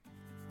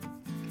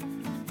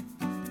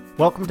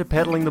Welcome to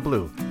Paddling the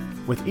Blue.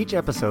 With each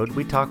episode,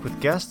 we talk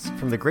with guests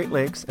from the Great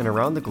Lakes and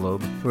around the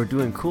globe who are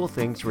doing cool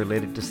things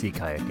related to sea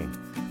kayaking.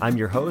 I'm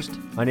your host,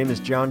 my name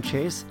is John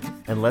Chase,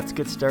 and let's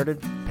get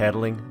started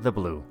paddling the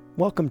blue.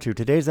 Welcome to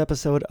today's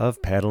episode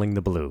of Paddling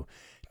the Blue.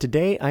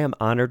 Today, I am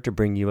honored to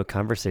bring you a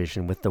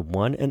conversation with the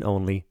one and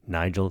only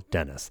Nigel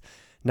Dennis.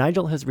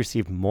 Nigel has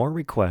received more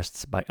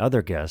requests by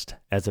other guests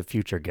as a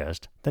future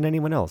guest than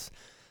anyone else.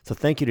 So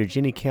thank you to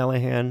Ginny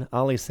Callahan,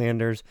 Ollie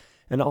Sanders,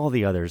 and all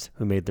the others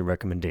who made the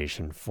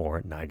recommendation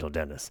for Nigel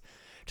Dennis.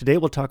 Today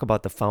we'll talk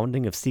about the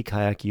founding of Sea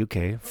Kayak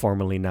UK,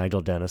 formerly Nigel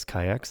Dennis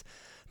Kayaks,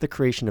 the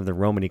creation of the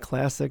Romany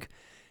Classic,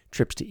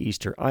 trips to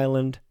Easter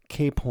Island,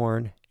 Cape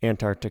Horn,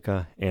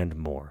 Antarctica, and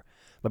more.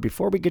 But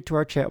before we get to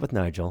our chat with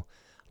Nigel,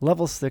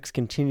 Level 6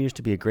 continues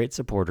to be a great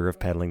supporter of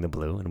Paddling the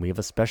Blue, and we have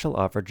a special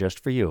offer just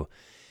for you.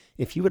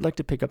 If you would like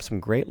to pick up some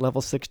great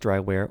Level 6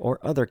 dryware or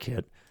other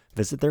kit,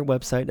 visit their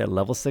website at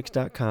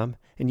level6.com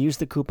and use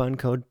the coupon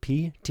code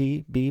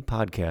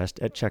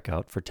PTBPodcast at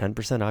checkout for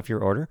 10% off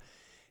your order.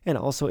 And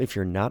also, if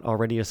you're not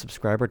already a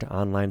subscriber to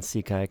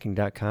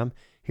onlineseakayaking.com,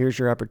 here's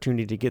your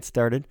opportunity to get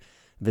started.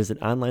 Visit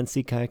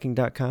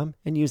onlineseakayaking.com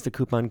and use the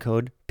coupon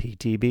code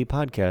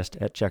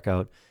PTBPodcast at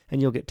checkout,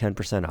 and you'll get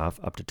 10% off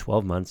up to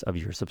 12 months of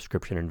your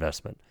subscription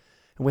investment.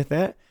 And with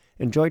that,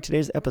 enjoy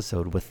today's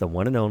episode with the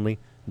one and only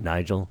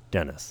Nigel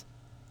Dennis.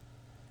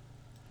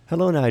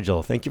 Hello,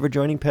 Nigel. Thank you for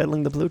joining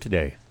Paddling the Blue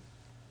today.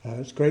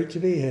 It's great to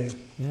be here.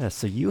 Yeah,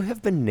 so you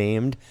have been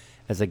named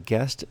as a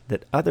guest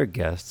that other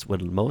guests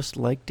would most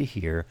like to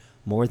hear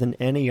more than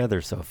any other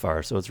so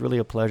far. So it's really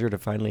a pleasure to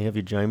finally have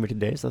you join me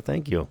today, so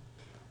thank you.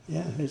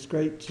 Yeah, it's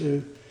great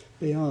to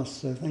be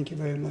asked, so thank you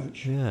very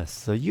much. Yes,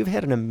 so you've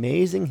had an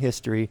amazing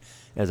history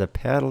as a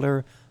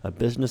paddler, a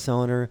business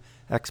owner,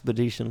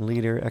 expedition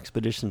leader,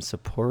 expedition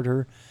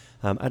supporter.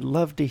 I'd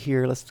love to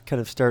hear, let's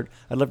kind of start,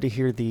 I'd love to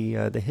hear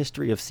the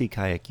history of Sea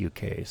Kayak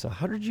UK. So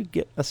how did you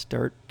get a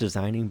start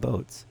designing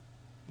boats?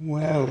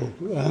 Well,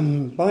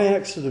 by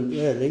accident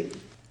really.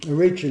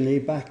 Originally,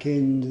 back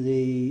in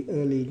the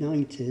early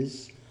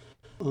 90s,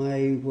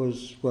 I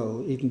was,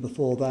 well, even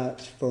before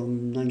that,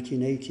 from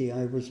 1980,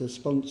 I was a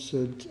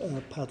sponsored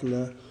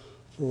paddler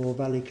for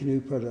Valley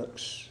Canoe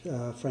Products,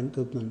 Frank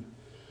Goodman.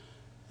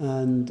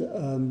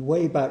 And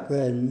way back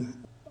then,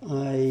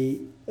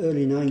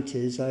 early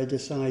 90s, I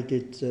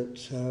decided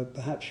that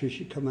perhaps we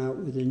should come out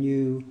with a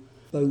new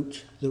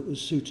boat that was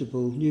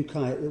suitable, new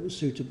kayak that was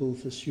suitable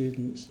for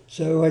students.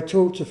 So I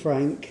talked to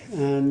Frank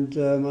and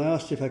I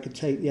asked if I could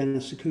take the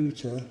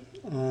Anasakuta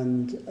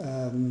and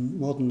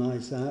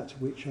modernise that,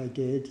 which I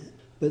did.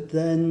 But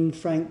then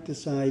Frank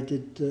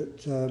decided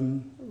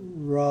that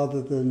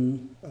rather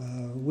than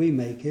we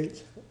make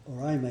it,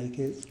 or I make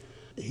it,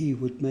 he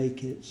would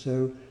make it.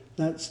 So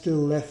that still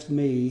left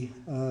me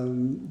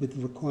with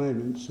the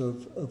requirements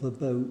of a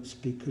boat,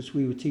 because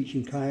we were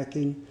teaching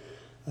kayaking.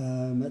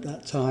 At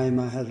that time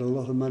I had a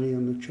lot of money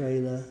on the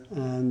trailer,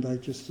 and I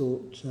just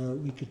thought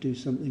we could do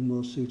something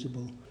more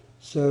suitable.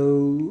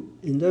 So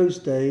in those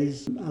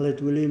days,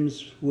 Aled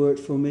Williams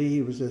worked for me.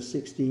 He was a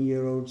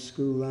 16-year-old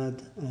school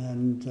lad,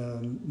 and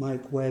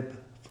Mike Webb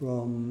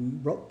from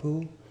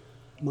Rockpool.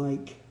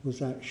 Mike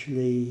was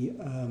actually,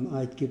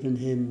 I'd given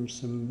him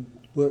some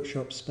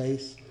workshop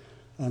space,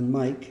 and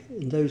Mike,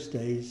 in those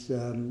days,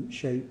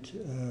 shaped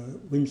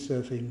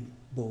windsurfing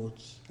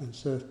boards and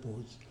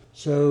surfboards.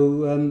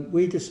 So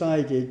we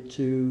decided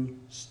to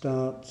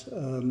start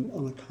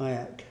on a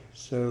kayak.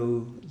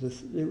 So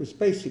it was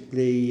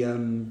basically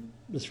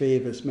the three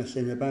of us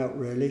messing about,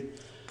 really.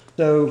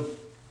 So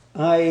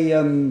I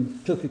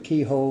took a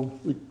keyhole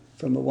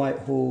from a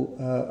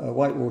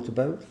whitewater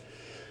boat,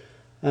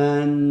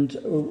 and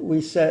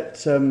we set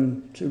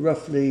to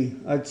roughly,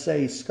 I'd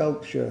say,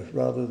 sculpture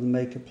rather than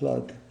make a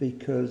plug,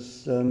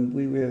 because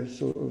we were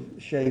sort of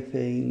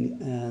shaping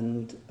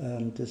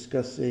and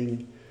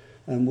discussing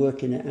and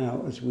working it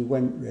out as we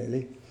went,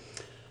 really.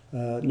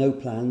 No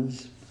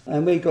plans.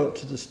 And we got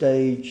to the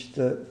stage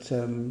that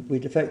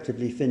we'd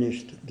effectively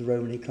finished the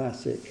Romany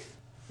Classic.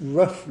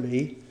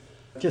 Roughly,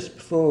 just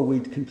before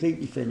we'd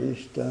completely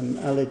finished,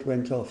 Aled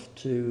went off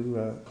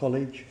to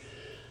college.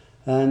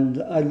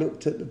 And I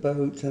looked at the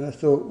boat and I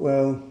thought,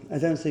 well, I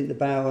don't think the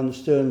bow and the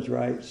stern's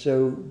right.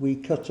 So we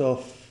cut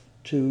off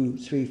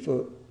 2-3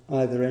 foot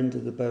either end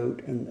of the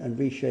boat and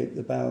reshaped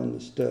the bow and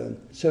the stern.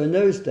 So in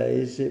those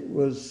days, it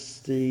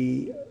was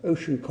the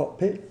ocean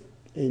cockpit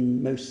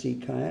in most sea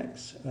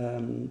kayaks.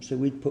 So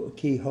we'd put a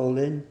keyhole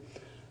in.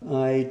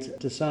 I'd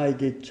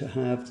decided to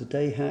have the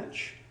day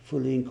hatch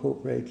fully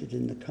incorporated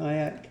in the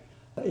kayak.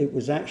 It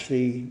was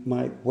actually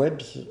Mike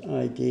Webb's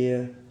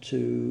idea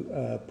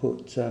to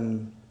put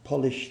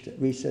polished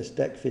recessed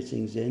deck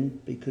fittings in,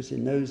 because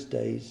in those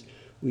days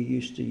we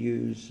used to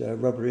use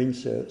rubber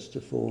inserts to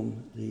form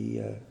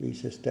the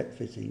recessed deck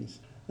fittings.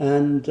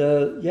 And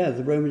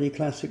the Romany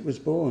Classic was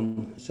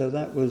born. So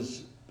that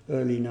was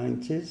early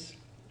 90s.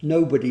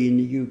 Nobody in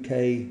the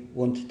UK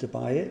wanted to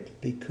buy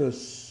it,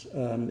 because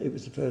it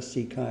was the first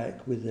sea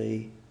kayak with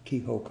a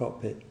keyhole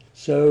cockpit.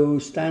 So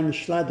Stan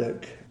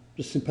Schladdock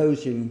the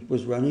symposium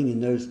was running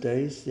in those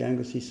days, the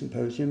Anglesey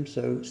Symposium.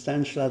 So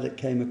Stan Schladdock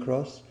came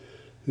across,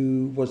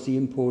 who was the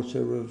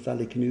importer of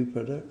Valley Canoe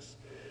products.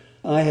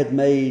 I had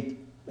made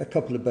a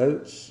couple of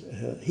boats.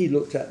 He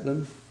looked at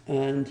them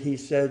and he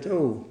said,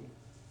 "Oh,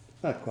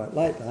 I quite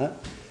like that."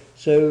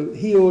 So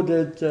he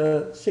ordered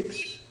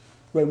 6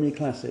 Romany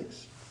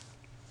Classics,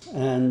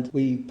 and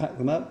we packed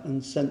them up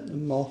and sent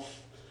them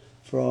off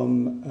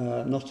from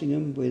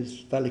Nottingham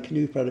with Valley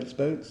Canoe Products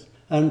boats.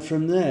 And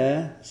from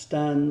there,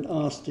 Stan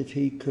asked if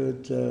he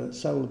could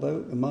sell the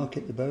boat and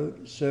market the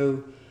boat.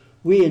 So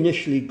we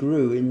initially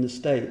grew in the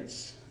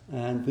States,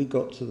 and we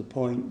got to the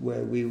point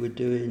where we were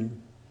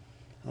doing,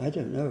 I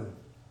don't know,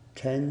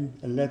 10,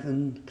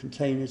 11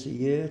 containers a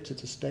year to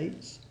the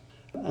States.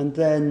 And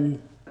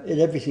then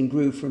everything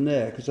grew from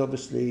there, because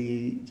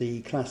obviously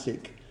the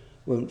Classic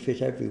won't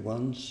fit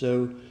everyone.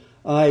 So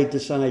I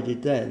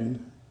decided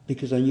then,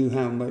 because I knew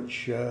how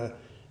much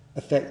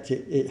effect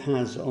it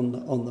has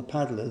on the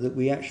paddler, that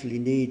we actually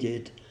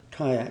needed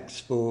kayaks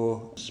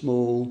for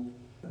small,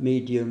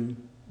 medium,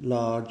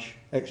 large,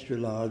 extra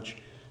large,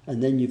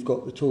 and then you've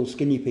got the tall,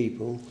 skinny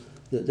people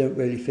that don't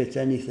really fit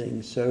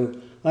anything. So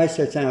I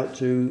set out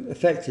to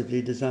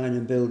effectively design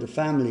and build a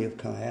family of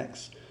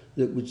kayaks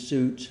that would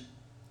suit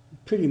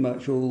pretty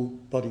much all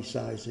body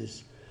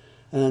sizes,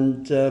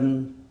 and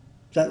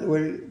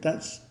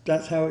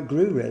that's how it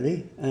grew,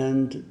 really.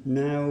 And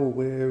now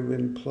we're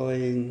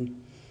employing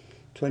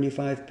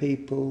 25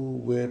 people.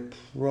 We're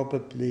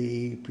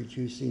probably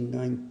producing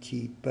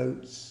 90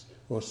 boats,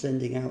 or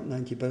sending out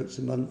 90 boats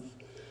a month,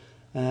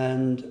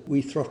 and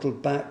we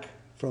throttled back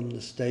from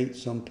the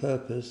States on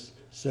purpose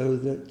so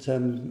that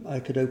I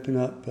could open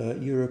up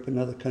Europe and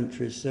other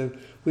countries. So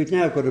we've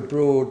now got a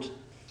broad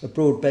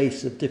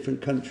base of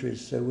different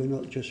countries, so we're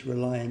not just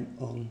reliant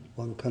on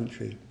one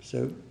country.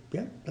 So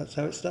yeah, that's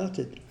how it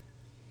started.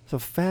 So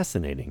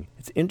fascinating.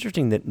 It's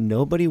interesting that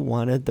nobody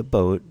wanted the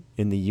boat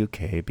in the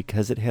UK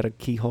because it had a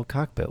keyhole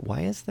cockpit.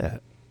 Why is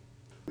that?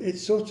 It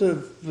sort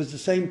of was the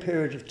same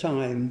period of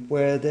time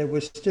where there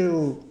were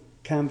still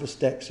canvas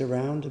decks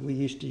around, and we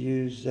used to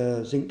use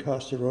zinc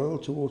castor oil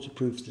to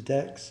waterproof the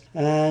decks.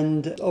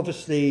 And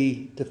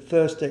obviously the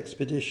first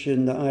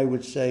expedition that I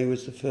would say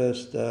was the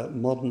first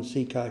modern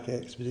sea kayak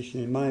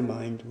expedition in my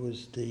mind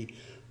was the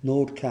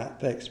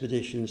Nordkapp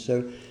expedition.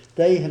 So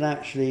they had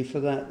actually, for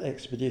that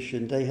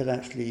expedition, they had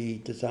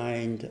actually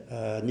designed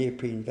a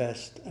neoprene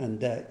vest and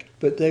deck,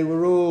 but they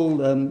were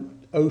all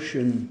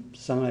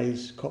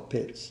ocean-size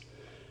cockpits.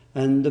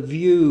 And the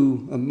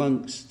view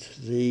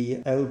amongst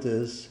the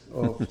elders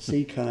of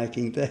sea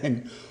kayaking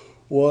then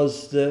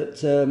was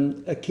that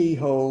a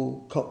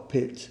keyhole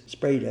cockpit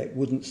spray deck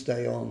wouldn't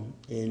stay on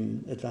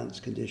in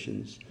advanced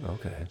conditions.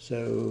 Okay.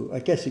 So I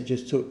guess it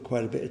just took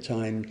quite a bit of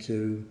time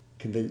to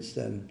convince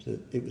them that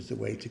it was the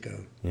way to go.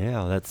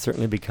 Yeah, that's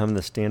certainly become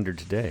the standard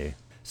today.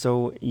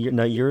 So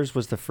now yours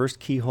was the first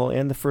keyhole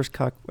and the first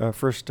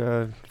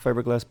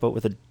fiberglass boat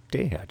with a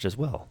day hatch as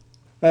well.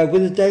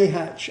 With a day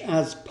hatch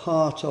as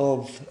part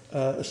of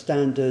a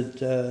standard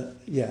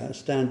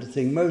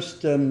thing.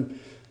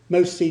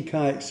 Most sea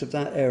kayaks of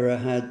that era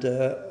had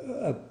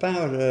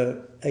about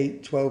a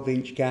 8-12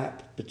 inch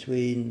gap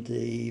between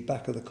the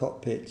back of the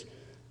cockpit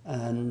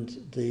and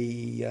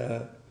the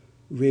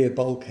rear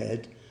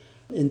bulkhead.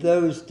 In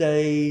those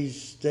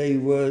days, there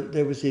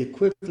was the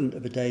equivalent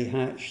of a day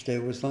hatch.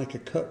 There was like a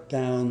cut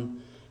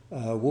down,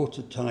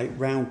 watertight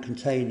round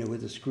container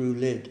with a screw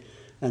lid,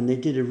 and they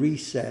did a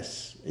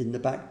recess in the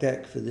back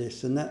deck for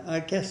this. And that, I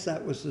guess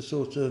that was the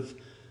sort of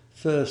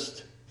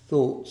first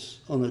thoughts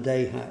on a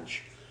day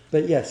hatch.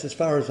 But yes, as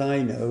far as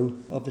I know,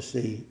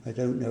 obviously I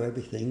don't know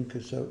everything,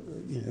 because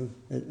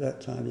at that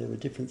time there were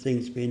different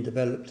things being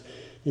developed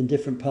in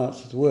different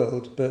parts of the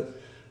world. But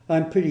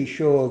I'm pretty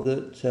sure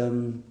that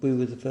we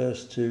were the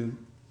first to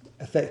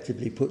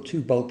effectively put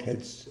 2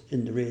 bulkheads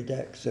in the rear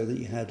deck so that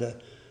you had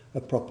a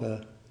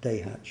proper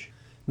day hatch.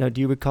 Now,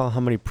 do you recall how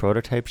many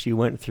prototypes you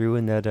went through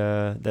in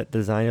that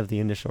design of the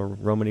initial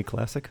Romany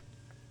Classic?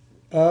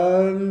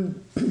 No,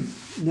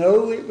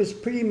 it was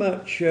pretty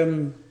much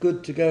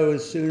good to go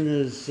as soon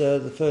as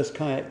the first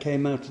kayak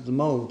came out of the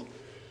mould.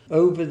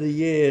 Over the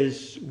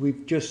years,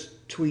 we've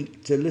just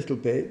tweaked a little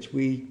bit.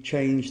 We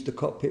changed the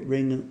cockpit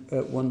ring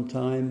at one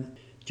time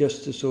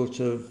just to sort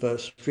of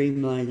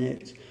streamline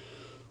it.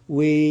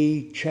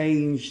 We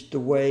changed the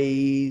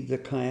way the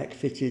kayak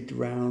fitted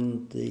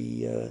around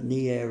the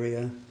knee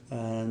area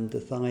and the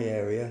thigh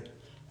area,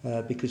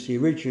 because the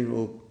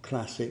original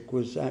Classic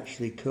was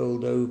actually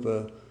curled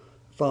over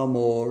far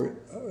more,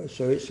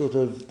 so it sort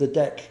of, the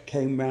deck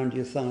came round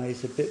your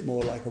thighs a bit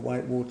more like a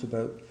whitewater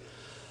boat.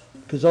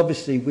 Because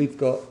obviously we've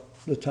got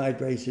the tide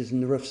races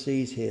and the rough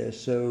seas here,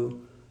 so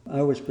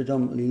I was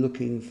predominantly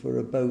looking for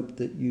a boat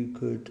that you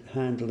could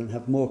handle and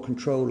have more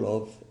control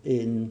of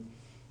in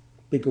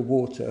bigger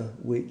water,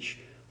 which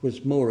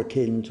was more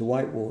akin to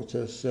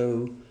whitewater.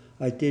 So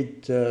I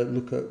did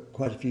look at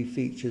quite a few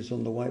features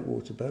on the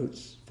whitewater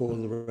boats for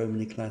the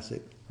Romany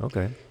Classic.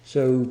 Okay.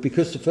 So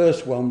because the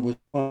first one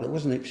it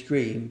wasn't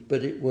extreme,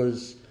 but it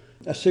was,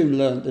 I soon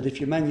learned that if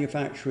you're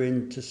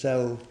manufacturing to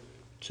sell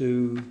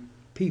to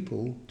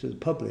people, to the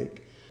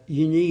public,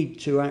 you need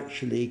to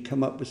actually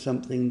come up with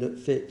something that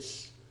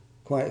fits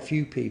quite a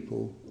few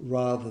people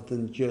rather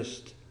than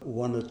just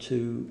one or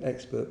two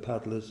expert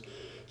paddlers.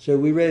 So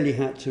we really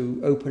had to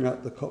open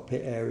up the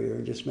cockpit area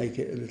and just make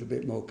it a little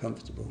bit more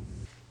comfortable.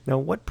 Now,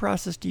 what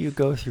process do you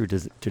go through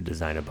to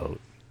design a boat?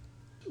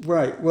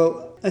 Right,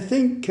 well, I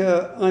think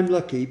I'm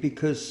lucky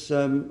because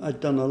I'd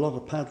done a lot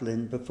of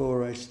paddling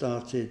before I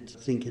started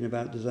thinking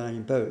about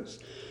designing boats.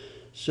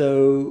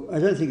 So I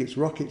don't think it's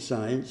rocket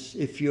science.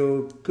 If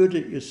you're good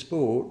at your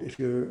sport, if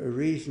you're a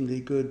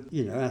reasonably good,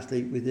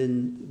 athlete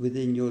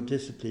within your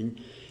discipline,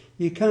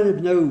 you kind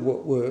of know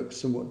what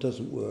works and what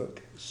doesn't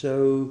work.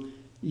 So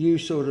you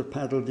sort of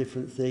paddle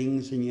different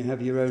things and you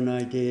have your own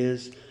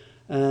ideas.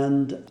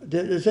 And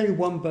there's only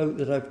one boat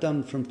that I've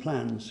done from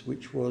plans,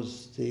 which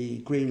was the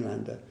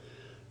Greenlander.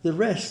 The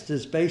rest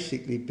has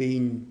basically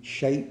been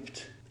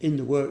shaped in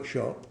the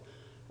workshop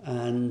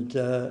and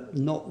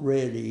not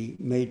really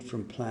made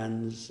from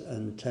plans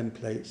and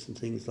templates and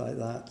things like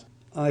that.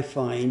 I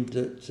find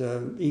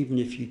that even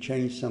if you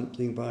change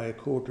something by a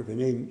quarter of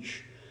an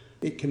inch,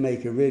 it can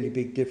make a really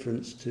big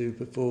difference to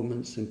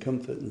performance and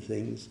comfort and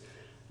things.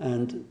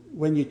 And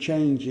when you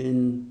change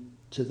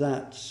to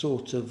that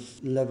sort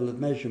of level of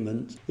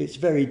measurement, it's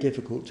very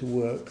difficult to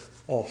work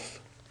off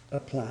a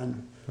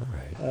plan. All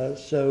right.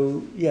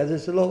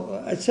 There's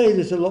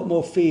a lot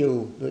more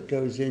feel that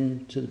goes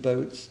into the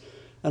boats,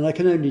 and I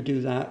can only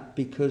do that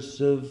because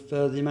of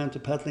the amount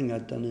of paddling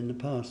I'd done in the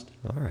past.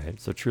 All right,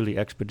 so truly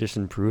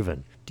expedition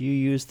proven. Do you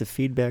use the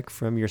feedback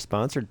from your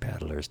sponsored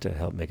paddlers to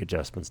help make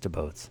adjustments to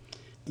boats?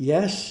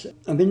 Yes,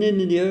 I mean in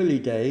the early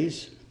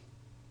days,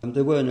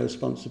 there were no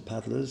sponsored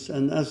paddlers,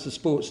 and as the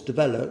sport's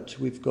developed,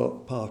 we've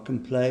got park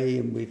and play,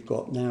 and we've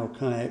got now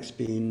kayaks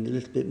being a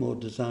little bit more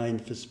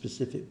designed for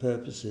specific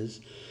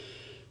purposes.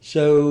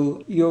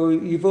 So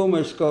you've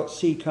almost got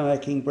sea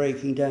kayaking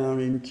breaking down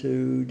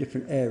into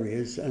different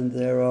areas, and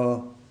there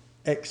are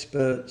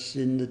experts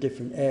in the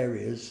different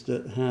areas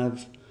that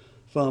have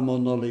far more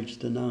knowledge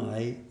than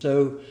I.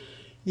 So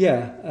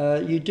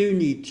you do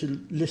need to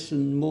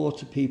listen more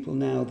to people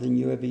now than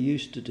you ever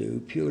used to do,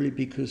 purely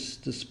because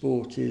the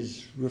sport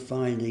is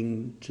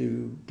refining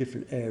to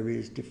different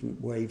areas, different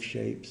wave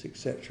shapes,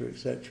 etc.,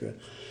 etc.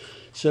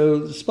 So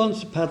the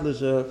sponsored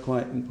paddlers are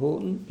quite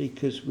important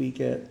because we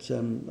get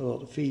a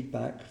lot of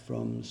feedback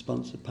from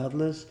sponsored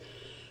paddlers.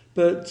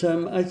 But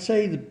I'd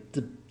say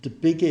the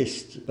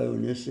biggest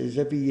bonus is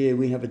every year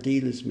we have a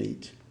dealers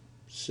meet.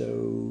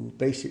 So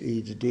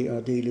basically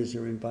our dealers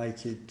are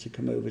invited to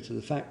come over to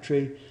the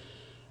factory,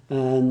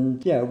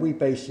 and we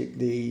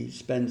basically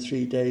spend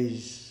 3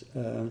 days,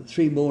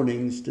 3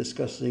 mornings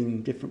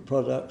discussing different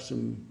products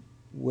and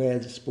where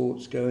the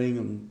sport's going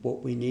and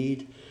what we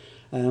need.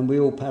 And we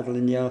all paddle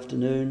in the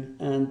afternoon,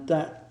 and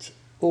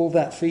all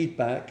that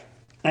feedback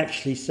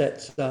actually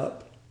sets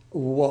up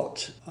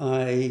what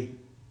I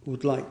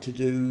would like to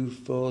do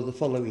for the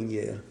following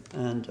year.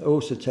 And I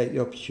also take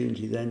the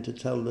opportunity then to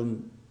tell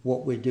them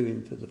what we're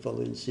doing for the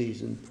following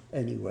season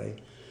anyway.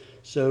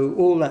 So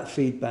all that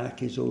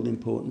feedback is all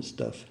important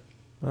stuff.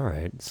 All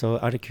right. So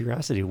out of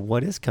curiosity,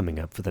 what is coming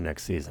up for the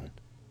next season?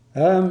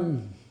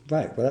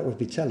 Right, well that would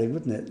be telling,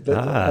 wouldn't it?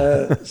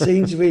 But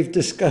since we've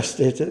discussed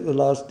it at the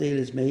last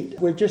dealers meet,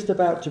 we're just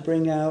about to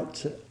bring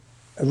out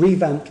a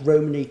revamped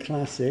Romany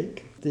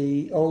Classic.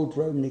 The old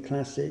Romany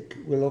Classic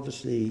will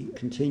obviously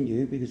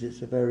continue because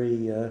it's a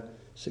very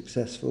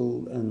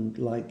successful and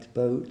liked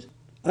boat.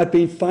 I've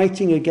been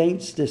fighting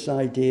against this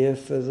idea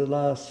for the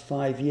last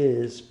 5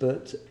 years,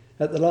 but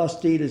at the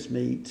last dealers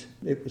meet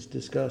it was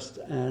discussed,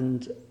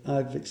 and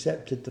I've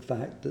accepted the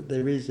fact that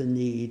there is a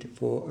need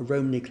for a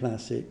Romany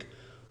Classic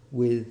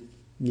with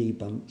knee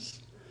bumps.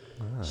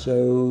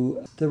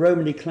 So the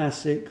Romany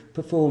Classic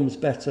performs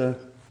better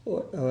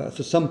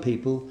for some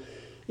people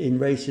in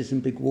races in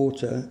big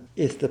water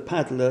if the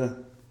paddler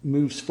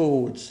moves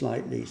forward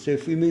slightly. So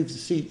if we move the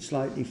seat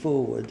slightly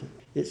forward,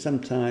 it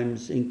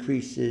sometimes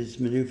increases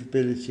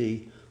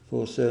manoeuvrability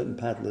for certain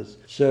paddlers.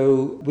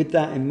 So with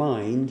that in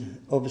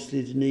mind,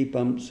 obviously the knee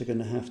bumps are going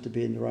to have to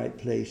be in the right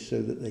place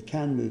so that they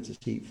can move the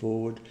seat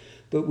forward.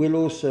 But we'll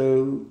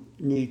also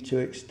need to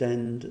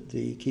extend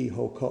the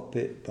keyhole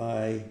cockpit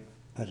by,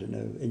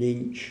 an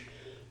inch,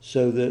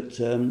 so that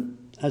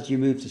as you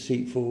move the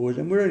seat forward,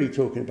 and we're only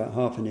talking about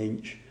half an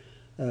inch,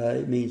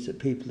 it means that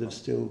people have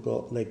still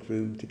got leg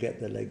room to get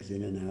their legs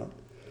in and out.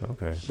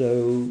 Okay.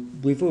 So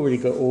we've already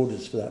got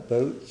orders for that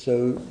boat,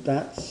 so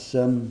that's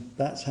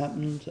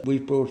happened.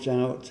 We've brought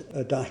out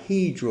a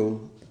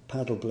dihedral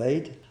paddle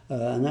blade,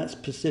 and that's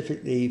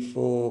specifically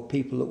for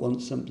people that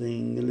want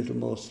something a little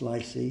more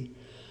slicey.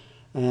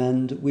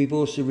 And we've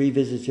also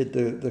revisited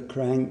the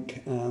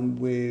crank, and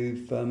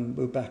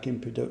we're back in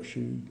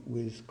production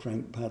with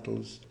crank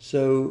paddles.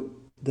 So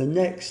the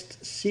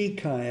next sea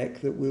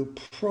kayak that we'll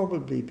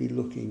probably be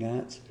looking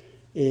at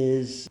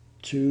is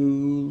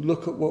to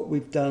look at what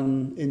we've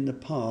done in the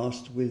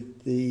past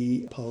with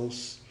the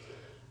Pulse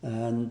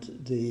and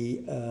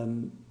the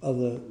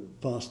other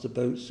faster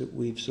boats that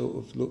we've sort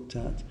of looked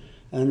at,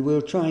 And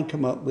we'll try and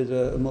come up with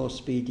a more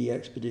speedy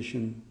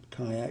expedition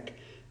kayak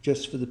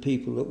just for the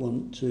people that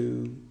want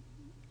to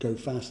go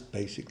fast,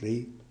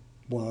 basically,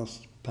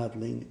 whilst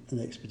paddling an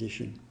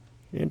expedition.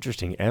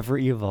 Interesting, ever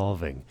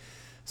evolving.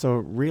 So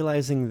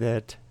realizing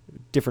that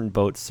different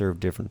boats serve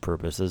different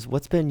purposes,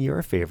 what's been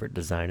your favorite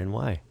design and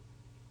why?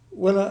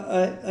 Well,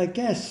 I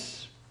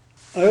guess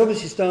I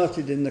obviously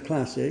started in the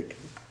classic,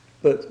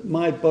 but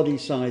my body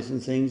size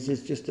and things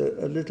is just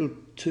a little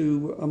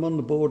too, I'm on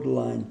the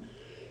borderline.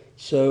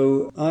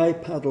 So I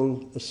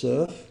paddle a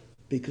surf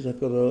because I've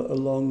got a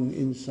long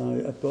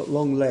inside, I've got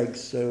long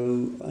legs,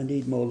 so I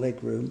need more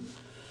leg room.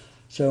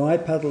 So I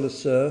paddle a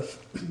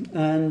surf,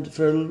 and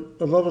for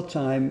a lot of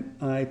time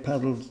I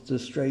paddled the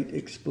Straight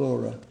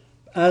Explorer.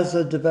 As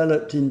I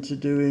developed into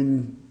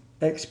doing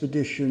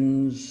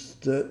expeditions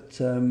that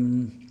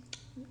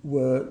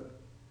were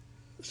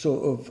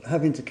sort of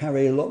having to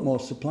carry a lot more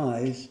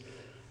supplies,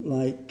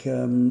 like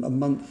a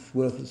month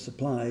worth of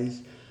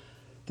supplies,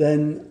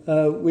 then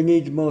we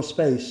needed more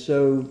space.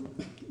 So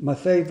my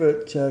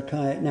favourite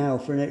kayak now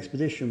for an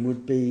expedition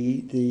would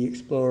be the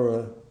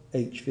Explorer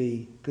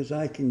HV, because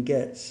I can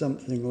get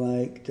something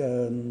like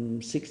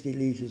 60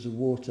 litres of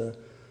water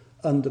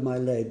under my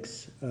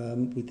legs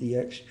with the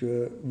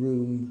extra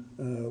room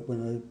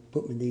when I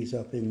put my knees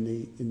up in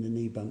the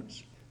knee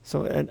bunks.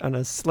 So on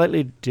a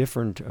slightly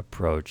different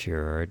approach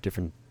here, or a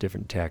different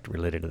tact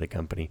related to the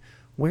company,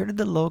 where did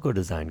the logo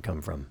design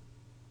come from?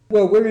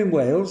 Well, we're in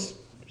Wales,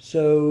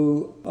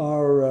 so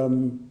our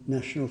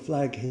national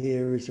flag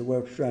here is a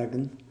Welsh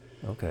dragon.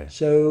 Okay.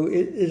 So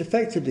it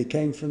effectively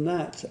came from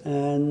that,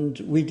 and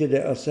we did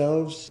it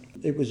ourselves.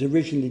 It was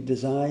originally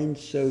designed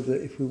so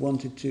that if we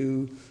wanted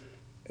to,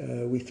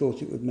 we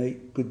thought it would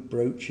make good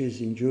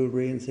brooches in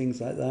jewellery and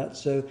things like that.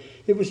 So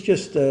it was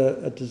just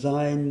a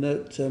design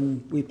that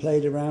we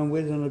played around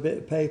with on a bit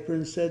of paper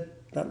and said,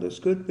 that looks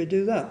good, we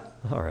do that.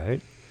 All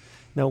right.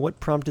 Now, what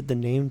prompted the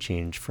name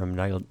change from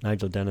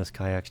Nigel Dennis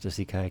Kayaks to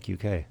Sea Kayak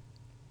UK?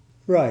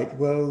 Right,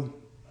 well,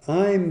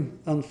 I'm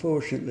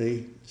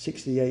unfortunately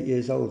 68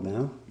 years old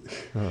now.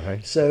 All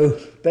right. So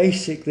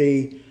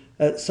basically,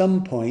 at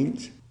some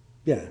point,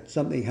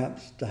 something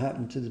has to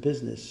happen to the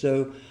business.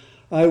 So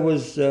I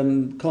was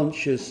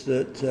conscious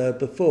that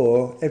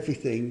before,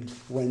 everything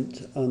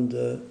went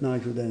under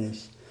Nigel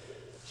Dennis.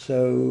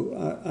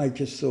 So I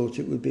just thought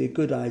it would be a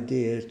good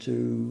idea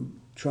to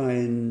try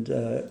and,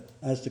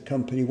 as the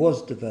company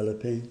was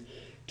developing,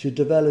 to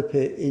develop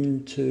it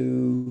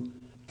into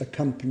a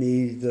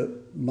company that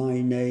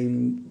my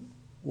name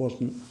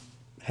wasn't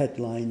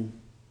headline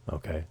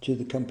to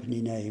the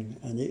company name.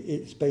 And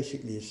it's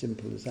basically as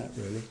simple as that,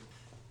 really.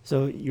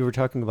 So you were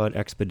talking about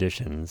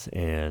expeditions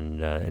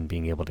and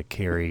being able to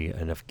carry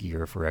enough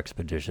gear for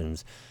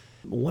expeditions.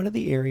 One of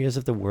the areas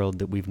of the world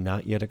that we've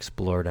not yet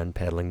explored on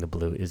Paddling the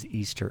Blue is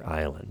Easter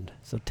Island.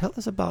 So tell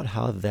us about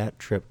how that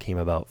trip came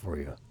about for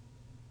you.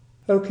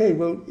 Okay,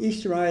 well,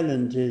 Easter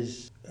Island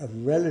is a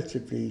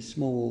relatively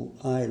small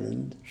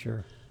island.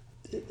 Sure.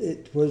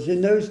 It was in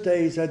those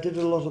days I did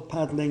a lot of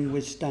paddling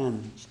with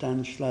Stan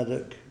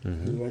Schladdock,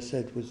 who I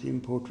said was the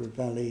importer of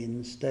Valley in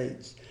the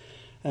States.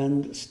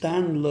 And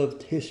Stan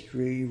loved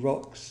history,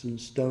 rocks and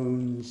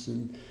stones,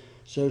 and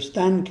so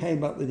Stan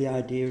came up with the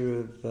idea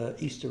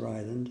of Easter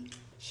Island.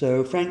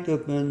 So Frank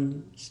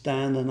Goodman,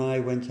 Stan and I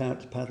went out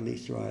to paddle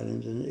Easter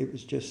Island, and it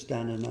was just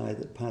Stan and I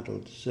that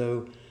paddled.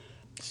 So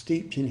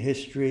steeped in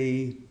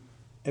history,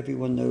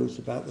 everyone knows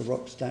about the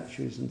rock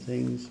statues and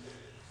things,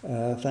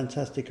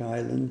 fantastic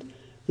island.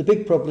 The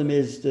big problem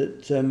is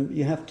that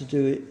you have to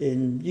do it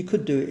you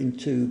could do it in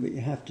 2, but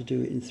you have to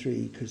do it in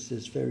 3 because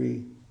there's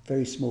very,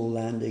 very small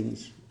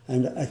landings.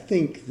 And I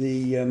think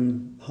the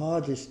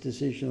hardest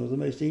decision, or the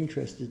most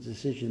interesting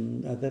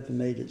decision I've ever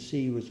made at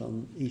sea, was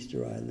on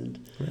Easter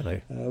Island.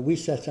 Really? We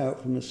set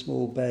out from a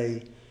small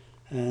bay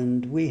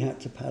and we had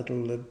to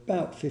paddle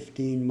about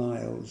 15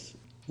 miles.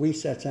 We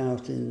set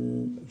out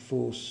in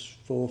force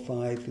 4 or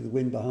 5 with the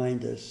wind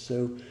behind us,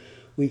 so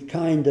we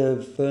kind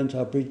of burnt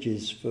our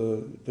bridges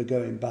for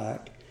going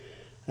back.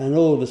 And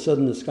all of a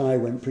sudden the sky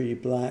went pretty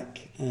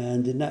black,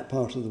 and in that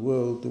part of the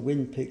world the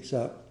wind picks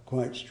up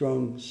quite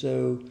strong,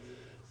 so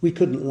we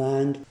couldn't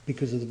land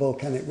because of the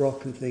volcanic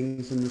rock and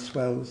things and the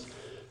swells.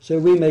 So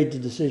we made the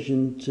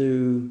decision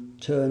to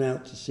turn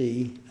out to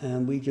sea,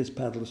 and we just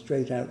paddled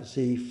straight out to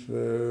sea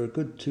for a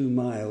good 2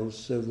 miles,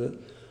 so that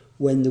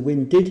when the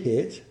wind did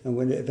hit, and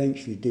when it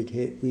eventually did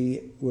hit,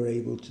 we were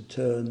able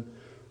to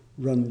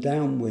run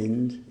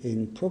downwind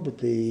in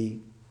probably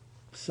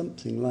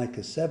something like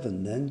a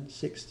 7 then,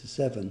 6 to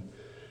 7,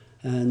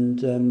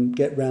 and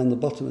get round the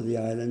bottom of the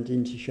island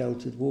into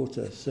sheltered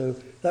water. So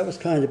that was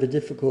kind of a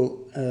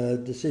difficult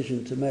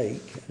decision to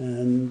make,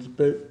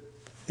 but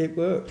it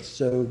worked.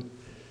 So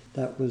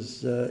that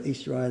was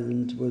Easter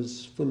Island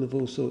was full of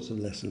all sorts of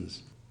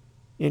lessons.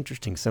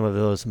 Interesting. Some of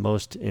those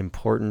most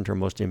important or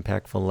most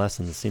impactful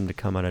lessons seem to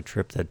come on a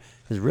trip that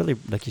is really,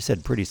 like you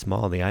said, pretty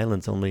small. The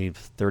island's only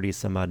 30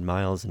 some odd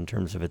miles in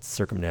terms of its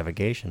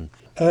circumnavigation.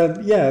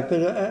 Yeah,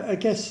 but I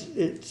guess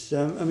it's,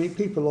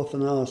 people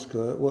often ask,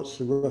 what's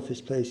the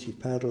roughest place you've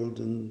paddled?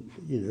 And,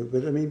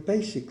 but I mean,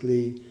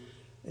 basically,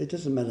 it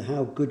doesn't matter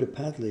how good a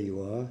paddler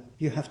you are,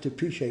 you have to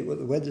appreciate what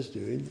the weather's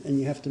doing and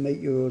you have to make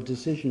your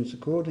decisions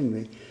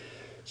accordingly.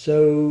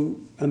 So,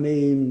 I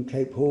mean,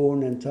 Cape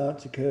Horn,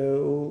 Antarctica,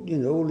 all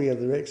the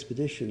other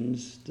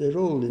expeditions, they're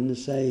all in the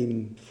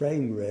same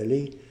frame,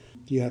 really.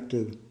 You have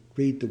to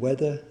read the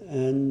weather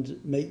and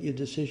make your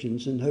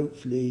decisions, and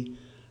hopefully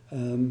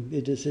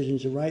your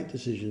decisions are right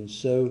decisions.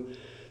 So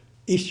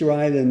Easter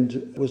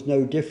Island was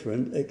no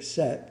different,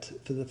 except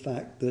for the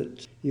fact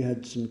that you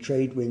had some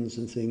trade winds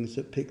and things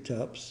that picked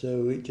up,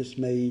 so it just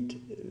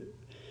made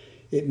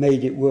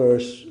it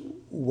worse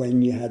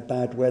when you had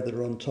bad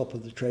weather on top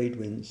of the trade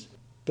winds.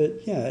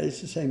 But yeah,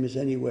 it's the same as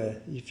anywhere.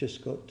 You've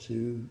just got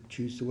to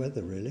choose the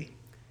weather, really.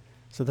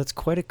 So that's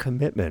quite a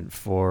commitment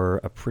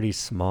for a pretty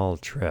small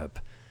trip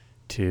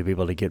to be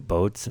able to get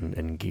boats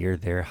and gear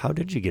there. How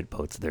did you get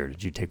boats there?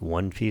 Did you take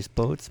one-piece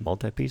boats,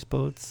 multi-piece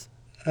boats?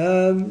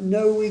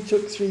 No, we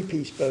took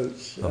three-piece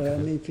boats.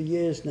 Okay. For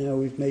years now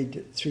we've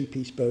made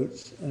three-piece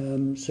boats.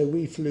 So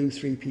we flew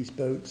three-piece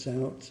boats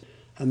out.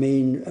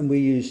 And we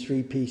use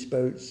three-piece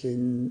boats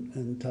in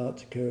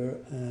Antarctica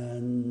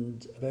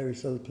and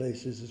various other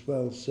places as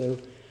well. So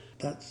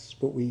that's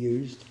what we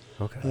used.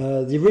 Okay.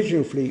 The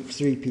original fleet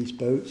three-piece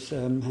boats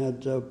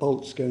had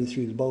bolts going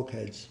through the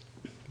bulkheads,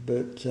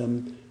 but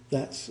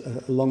that's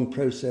a long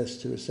process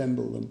to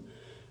assemble them.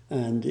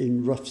 And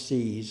in rough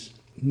seas,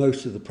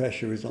 most of the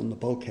pressure is on the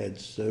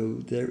bulkheads, so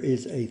there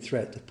is a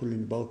threat of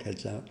pulling the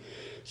bulkheads out.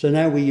 So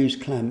now we use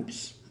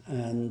clamps,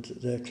 and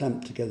they're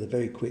clamped together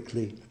very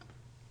quickly.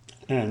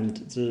 And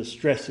the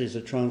stresses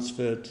are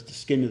transferred to the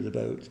skin of the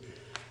boat,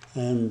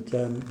 and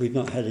we've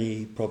not had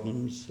any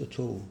problems at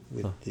all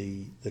with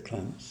the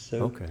clamps.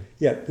 So, okay.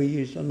 Yeah,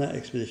 on that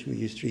expedition, we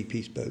used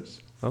three-piece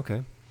boats.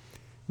 Okay.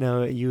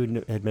 Now,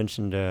 you had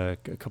mentioned a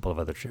couple of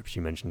other trips.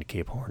 You mentioned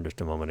Cape Horn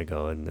just a moment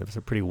ago, and it was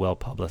a pretty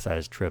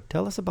well-publicized trip.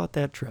 Tell us about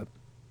that trip.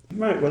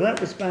 Right, well, that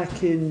was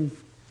back in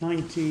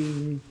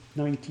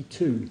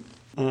 1992,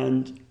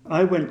 and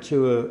I went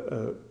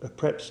to a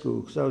prep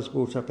school because I was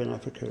brought up in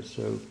Africa,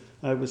 so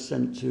I was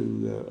sent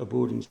to a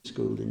boarding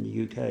school in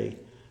the UK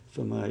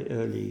for my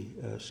early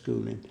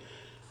schooling.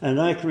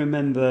 And I can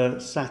remember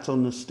sat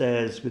on the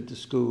stairs with the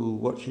school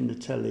watching the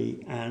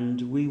telly,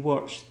 and we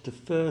watched the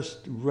first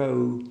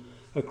row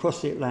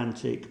across the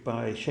Atlantic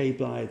by Shea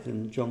Blythe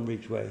and John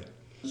Ridgway.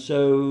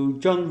 So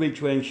John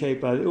Ridgway and Shea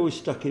Blythe always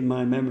stuck in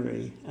my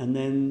memory. And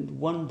then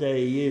one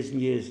day, years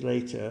and years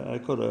later, I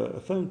got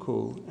a phone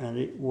call, and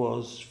it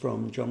was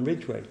from John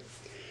Ridgway.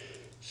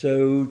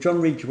 So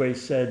John Ridgway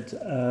said,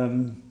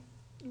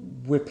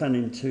 we're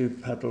planning to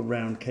paddle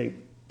around Cape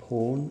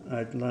Horn.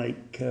 I'd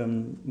like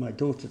my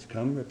daughter to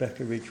come,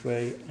 Rebecca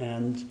Ridgway,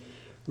 and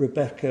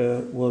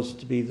Rebecca was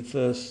to be the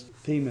first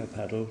female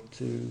paddle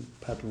to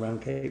paddle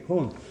around Cape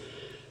Horn.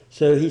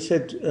 So he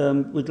said,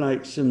 we'd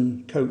like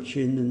some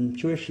coaching and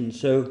tuition.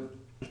 So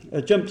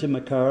I jumped in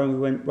my car and we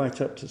went right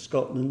up to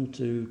Scotland,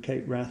 to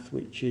Cape Wrath,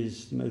 which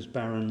is the most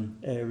barren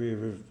area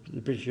of the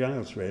British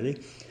Isles,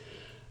 really.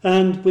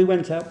 And we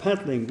went out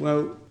paddling.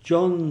 Well,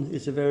 John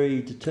is a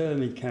very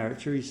determined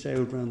character. He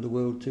sailed around the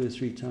world 2 or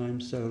 3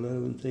 times solo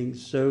and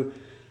things. So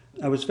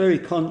I was very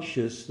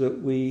conscious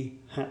that we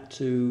had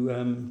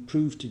to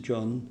prove to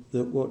John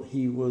that what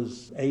he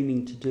was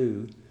aiming to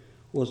do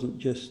wasn't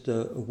just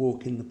a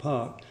walk in the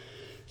park.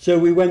 So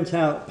we went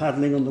out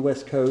paddling on the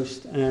west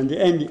coast, and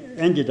it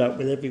ended up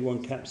with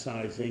everyone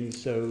capsizing.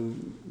 So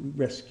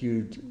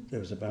there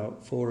was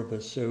about 4 of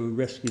us, so we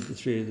rescued the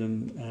 3 of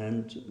them,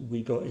 and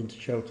we got into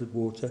sheltered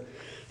water.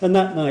 And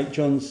that night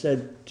John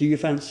said, do you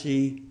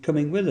fancy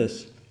coming with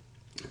us?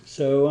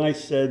 So I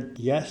said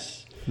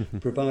yes,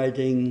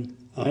 providing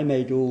I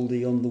made all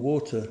the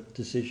on-the-water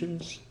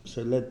decisions,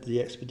 so led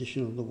the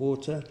expedition on the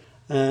water,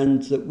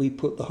 and that we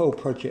put the whole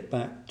project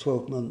back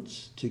 12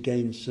 months to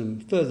gain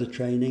some further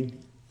training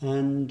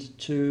and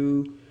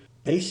to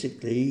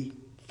basically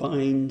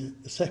find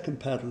a second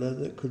paddler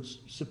that could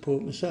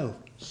support myself.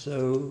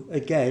 So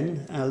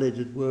again, Alid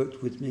had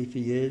worked with me for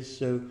years,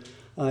 so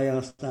I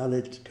asked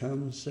Alid to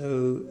come.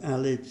 So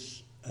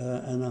Alid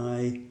and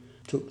I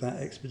took that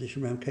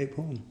expedition around Cape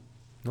Horn.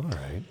 All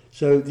right.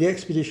 So the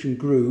expedition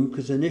grew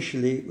because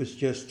initially it was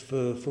just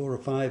for 4 or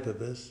 5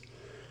 of us.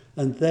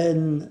 And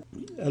then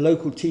a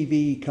local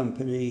TV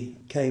company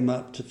came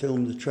up to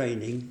film the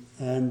training.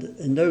 And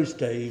in those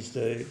days,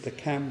 the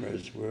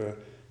cameras were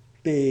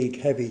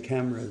big, heavy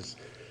cameras.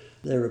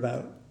 They were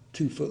about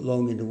 2 foot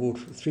long in the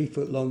water, 3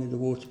 foot long in the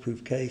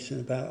waterproof case,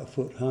 and about 1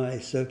 foot high.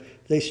 So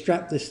they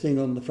strapped this thing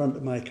on the front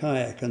of my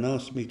kayak and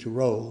asked me to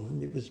roll.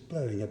 And it was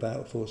blowing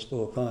about force 4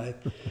 or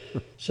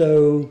 5.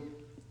 So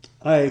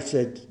I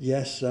said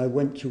yes. I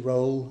went to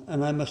roll,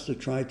 and I must have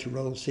tried to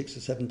roll 6 or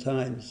 7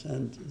 times,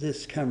 and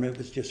this camera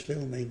was just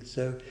filming.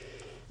 So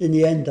in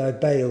the end I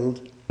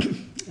bailed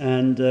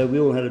and we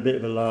all had a bit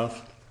of a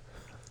laugh.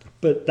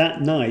 But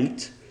that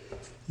night,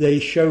 they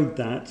showed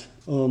that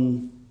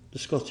on the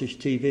Scottish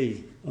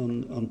TV,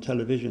 on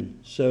television.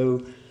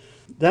 So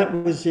that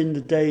was in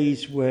the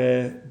days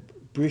where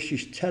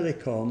British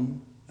Telecom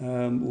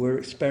were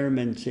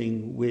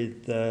experimenting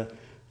with the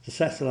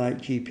satellite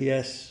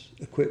GPS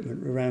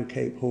equipment around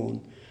Cape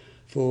Horn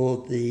for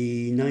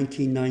the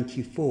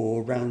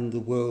 1994 round the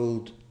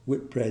world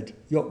Whitbread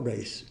yacht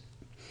race.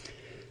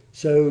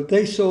 So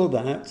they saw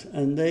that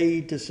and they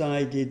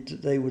decided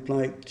that they would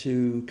like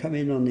to come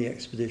in on the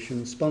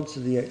expedition, sponsor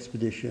the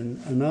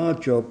expedition, and our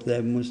job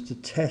then was to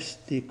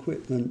test the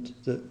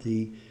equipment that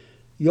the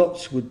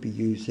yachts would be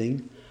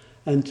using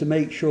and to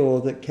make sure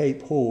that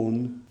Cape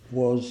Horn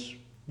was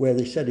where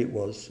they said it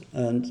was.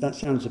 And that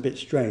sounds a bit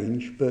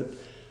strange, but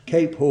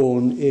Cape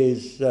Horn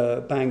is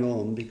bang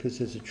on because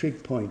there's a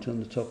trig point on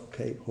the top of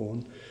Cape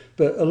Horn.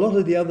 But a lot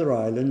of the other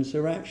islands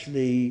are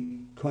actually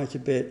quite a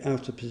bit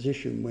out of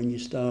position when you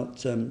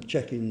start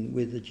checking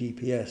with the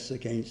GPS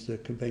against the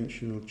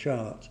conventional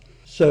chart.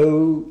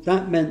 So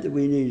that meant that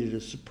we needed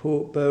a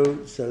support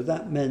boat, so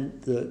that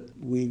meant that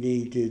we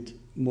needed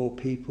more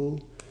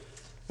people.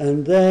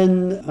 And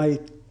then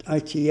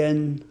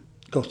ITN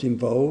got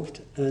involved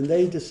and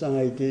they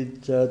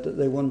decided that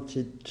they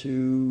wanted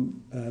to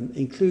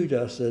include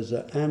us as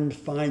a and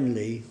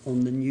finally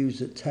on the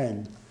news at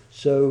 10.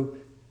 So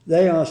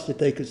they asked if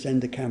they could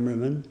send a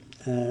cameraman,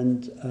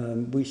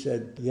 and we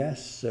said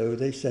yes. So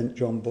they sent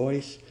John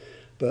Boyce,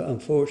 but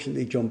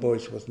unfortunately John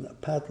Boyce wasn't a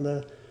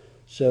paddler,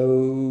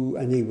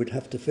 and he would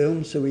have to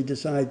film, so we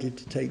decided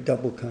to take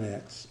double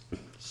kayaks.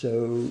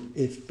 So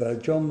if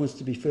John was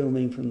to be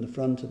filming from the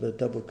front of a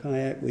double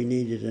kayak, we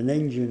needed an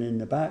engine in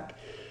the back.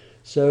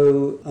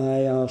 So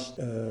I asked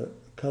a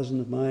cousin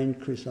of mine,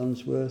 Chris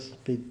Unsworth,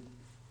 big,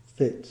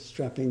 fit,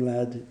 strapping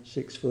lad,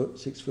 6 foot,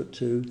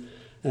 6'2",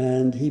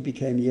 and he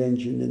became the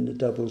engine in the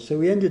doubles. So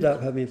we ended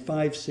up having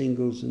 5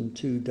 singles and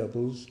 2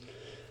 doubles.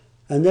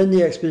 And then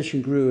the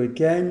expedition grew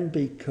again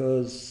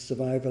because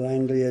Survival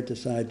Anglia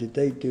decided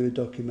they'd do a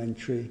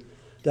documentary.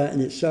 That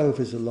in itself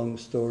is a long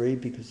story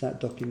because that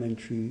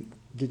documentary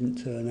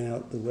didn't turn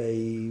out the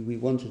way we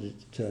wanted it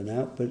to turn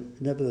out, but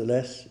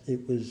nevertheless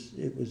it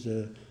was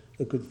a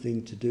good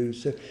thing to do.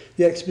 So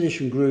the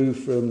expedition grew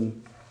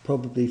from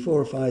probably 4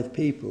 or 5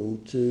 people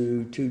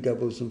to 2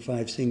 doubles and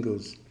 5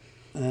 singles.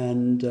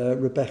 And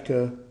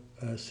Rebecca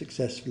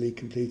successfully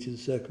completed the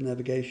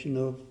circumnavigation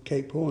of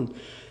Cape Horn.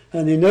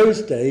 And in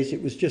those days,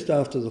 it was just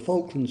after the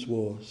Falklands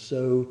War.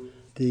 So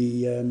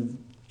the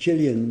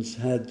Chileans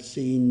had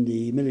seen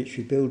the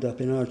military build-up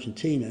in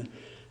Argentina,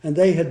 and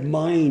they had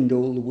mined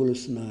all the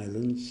Wollaston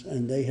Islands,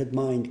 and they had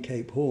mined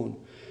Cape Horn.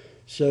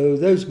 So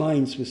those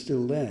mines were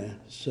still there.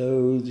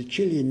 So the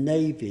Chilean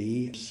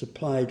Navy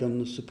supplied on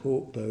the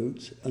support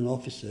boat an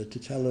officer to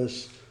tell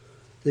us.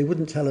 They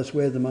wouldn't tell us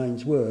where the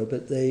mines were,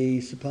 but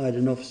they supplied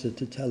an officer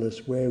to tell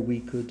us where we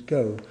could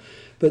go.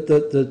 But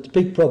the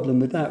big problem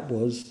with that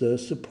was the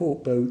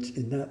support boat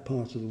in that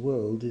part of the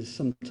world is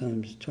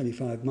sometimes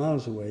 25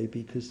 miles away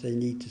because they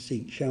need to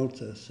seek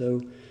shelter.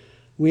 So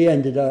we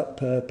ended up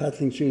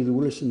paddling through the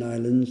Wollaston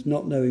Islands,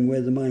 not knowing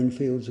where the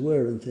minefields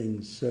were and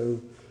things.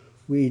 So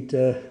we'd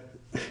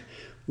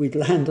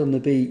land on the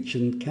beach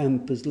and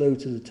camp as low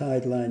to the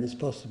tide line as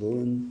possible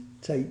and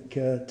take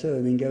a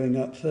turn in going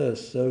up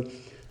first. So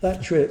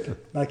that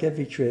trip, like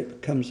every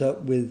trip, comes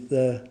up with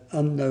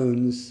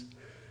unknowns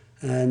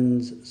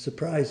and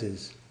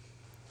surprises.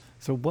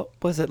 So what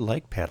was it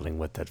like paddling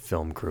with that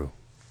film crew?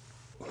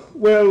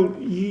 Well,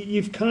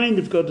 you've kind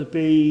of got to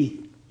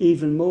be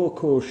even more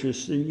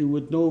cautious than you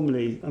would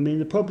normally. I mean,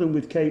 the problem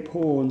with Cape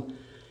Horn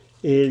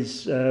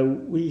is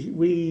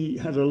we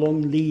had a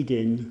long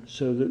lead-in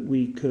so that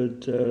we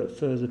could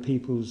further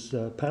people's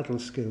paddle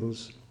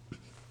skills.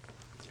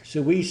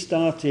 So we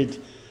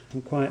started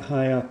from quite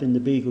high up in the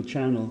Beagle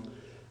Channel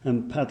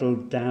and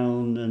paddled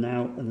down and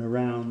out and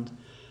around.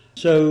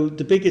 So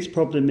the biggest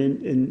problem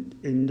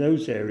in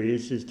those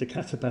areas is the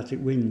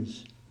katabatic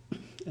winds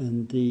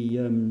and the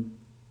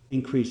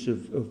increase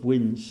of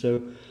winds.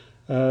 So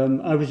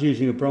I was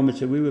using a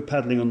barometer. We were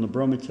paddling on the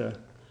barometer,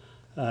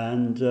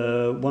 and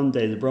one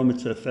day the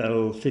barometer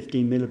fell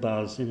 15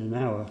 millibars in an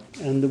hour,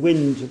 and the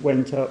wind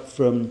went up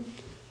from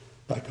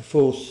like a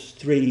force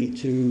 3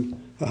 to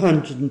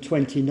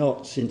 120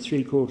 knots in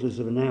 3/4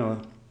 of an hour.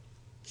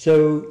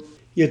 So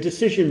your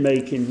decision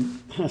making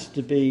has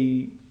to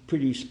be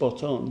pretty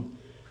spot on.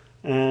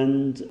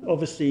 And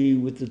obviously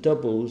with the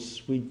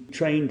doubles, we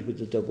trained with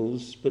the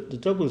doubles, but the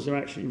doubles are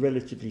actually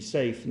relatively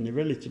safe and they're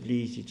relatively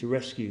easy to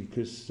rescue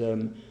because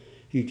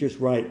you just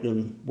right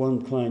them.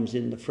 One climbs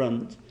in the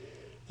front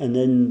and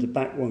then the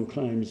back one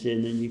climbs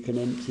in and you can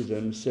empty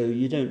them. So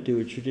you don't do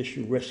a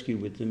traditional rescue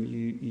with them,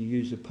 you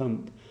use a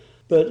pump.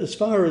 But as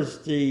far as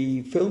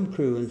the film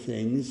crew and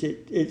things,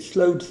 it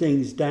slowed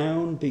things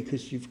down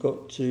because you've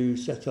got to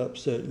set up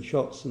certain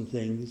shots and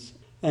things.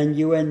 And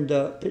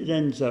it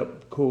ends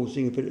up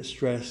causing a bit of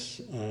stress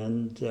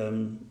and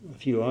a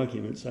few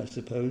arguments, I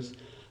suppose.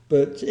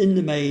 But in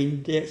the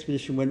main, the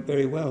expedition went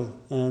very well.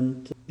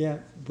 And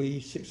we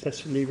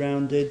successfully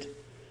rounded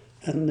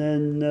and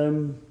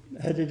then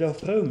headed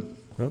off home.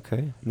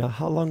 Okay. Now,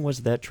 how long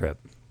was that trip?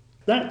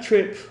 That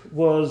trip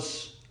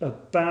was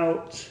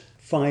about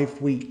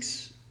 5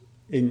 weeks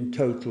in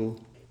total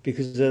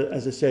because,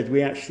 as I said,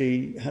 we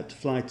actually had to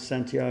fly to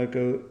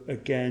Santiago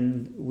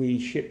again. We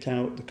shipped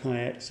out the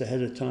kayaks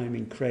ahead of time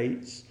in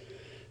crates,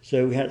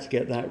 so we had to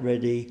get that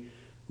ready.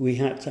 We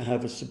had to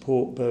have a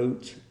support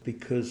boat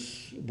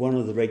because one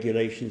of the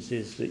regulations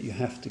is that you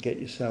have to get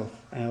yourself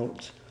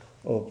out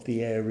of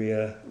the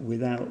area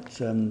without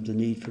the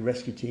need for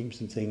rescue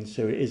teams and things,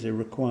 so it is a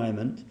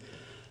requirement.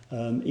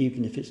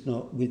 Even if it's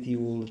not with you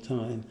all the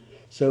time.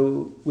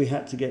 So we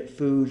had to get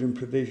food and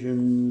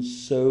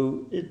provisions.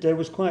 So there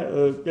was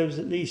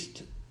at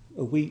least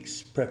a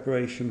week's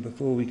preparation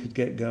before we could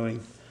get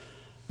going.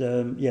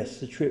 Yes,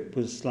 the trip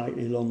was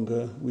slightly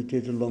longer. We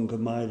did a longer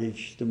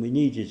mileage than we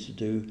needed to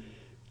do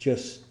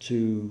just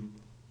to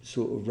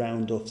sort of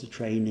round off the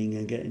training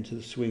and get into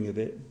the swing of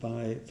it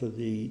for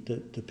the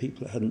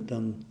people that hadn't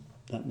done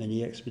that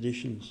many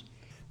expeditions.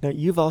 Now,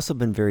 you've also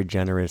been very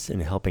generous in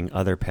helping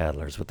other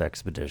paddlers with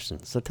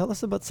expeditions. So tell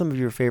us about some of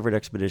your favorite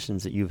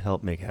expeditions that you've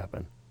helped make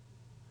happen.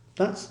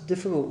 That's a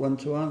difficult one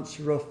to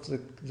answer off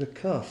the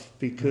cuff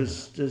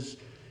because there's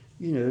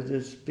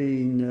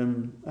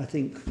been, I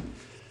think,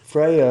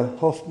 Freya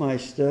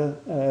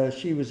Hofmeister,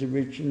 she was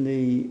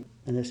originally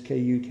an SK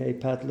UK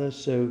paddler,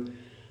 so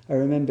I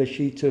remember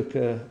she took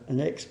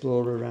an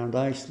Explorer around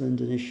Iceland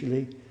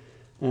initially,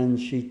 and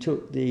she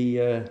took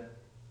the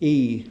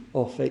E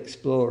off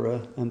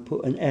Explorer and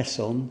put an S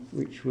on,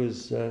 which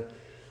was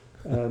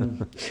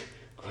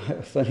quite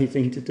a funny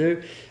thing to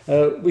do.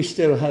 We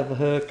still have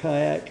her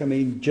kayak. I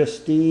mean,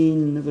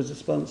 Justine was a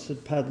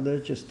sponsored paddler.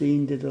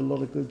 Justine did a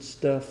lot of good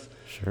stuff.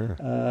 Sure.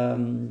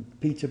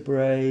 Peter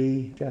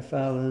Bray, Jeff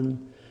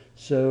Allen.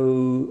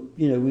 So,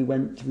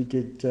 we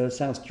did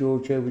South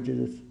Georgia. We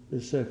did a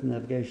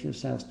circumnavigation of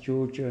South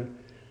Georgia.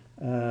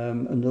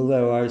 And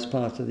although I was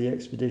part of the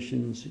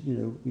expeditions,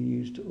 we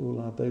used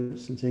all our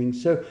boats and things.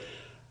 So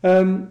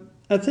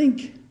I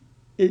think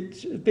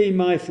it's been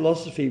my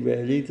philosophy,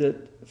 really,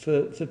 that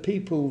for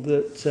people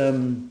that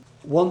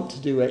want to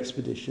do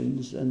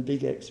expeditions and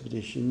big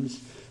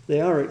expeditions,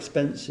 they are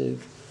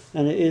expensive,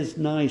 and it is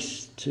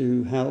nice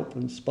to help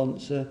and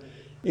sponsor.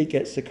 It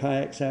gets the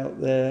kayaks out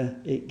there,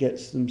 it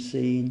gets them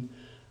seen.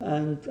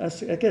 And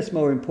I guess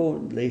more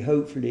importantly,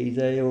 hopefully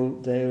they'll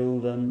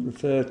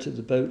refer to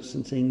the boats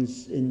and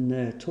things in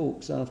their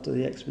talks after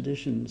the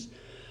expeditions.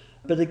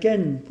 But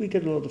again, we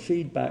get a lot of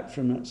feedback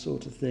from that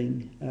sort of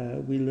thing.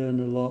 We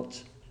learn a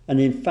lot. And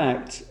in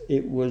fact,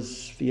 it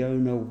was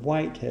Fiona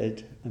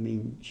Whitehead, I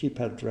mean, she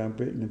paddled around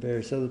Britain and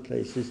various other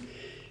places.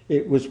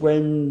 It was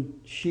when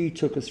she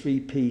took a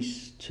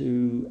three-piece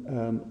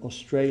to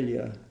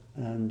Australia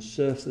and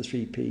surfed the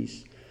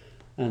three-piece,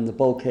 and the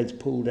bulkheads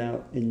pulled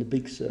out in the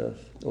big surf,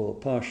 or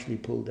partially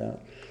pulled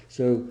out.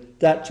 So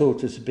that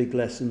taught us a big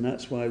lesson.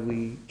 That's why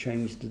we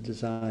changed the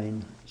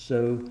design.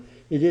 So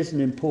it is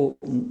an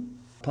important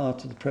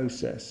part of the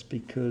process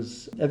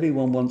because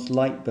everyone wants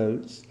light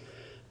boats,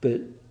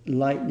 but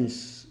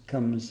lightness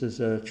comes as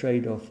a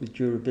trade-off with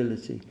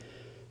durability.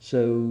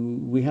 So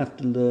we have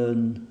to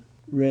learn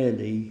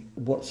really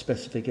what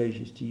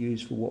specifications to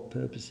use for what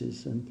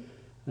purposes,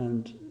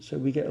 and so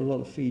we get a lot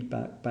of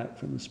feedback back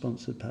from the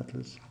sponsored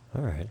paddlers.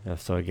 All right.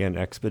 So again,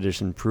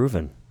 expedition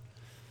proven.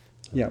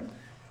 Yeah.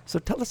 So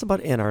tell us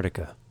about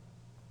Antarctica.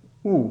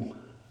 Ooh,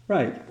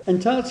 right.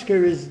 Antarctica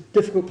is a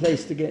difficult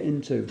place to get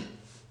into.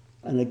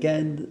 And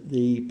again,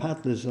 the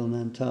paddlers on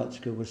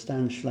Antarctica were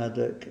Stan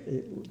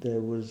Schladdock,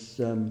 there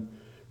was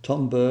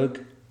Tom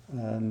Berg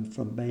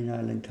from Main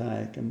Island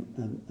Kayak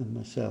and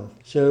myself.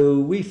 So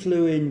we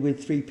flew in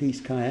with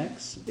three-piece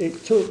kayaks.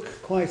 It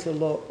took quite a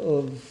lot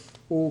of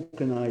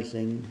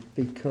organising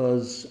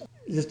because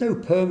there's no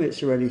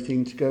permits or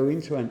anything to go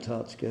into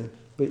Antarctica,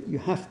 but you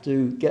have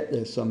to get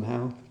there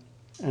somehow,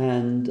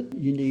 and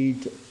you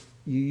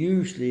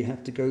usually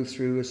have to go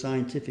through a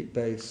scientific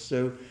base.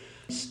 So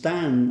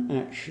Stan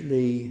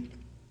actually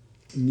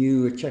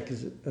knew a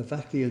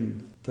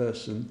Czechoslovakian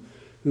person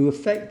who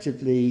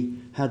effectively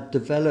had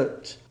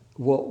developed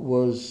what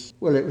was,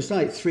 well, it was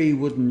like 3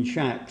 wooden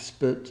shacks,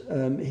 but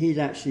he'd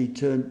actually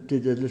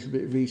did a little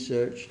bit of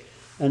research,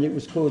 and it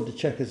was called the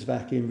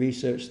Czechoslovakian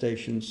Research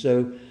Station.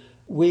 So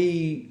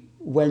we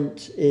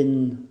went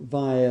in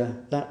via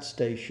that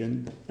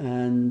station,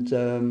 and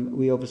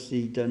we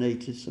obviously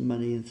donated some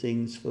money and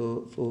things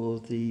for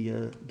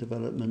the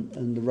development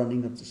and the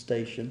running of the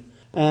station.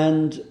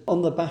 And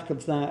on the back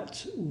of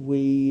that,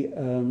 we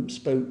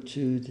spoke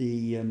to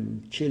the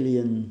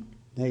Chilean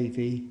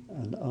Navy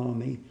and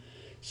Army.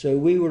 So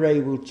we were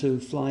able to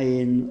fly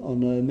in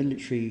on a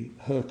military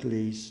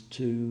Hercules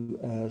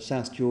to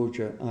South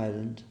Georgia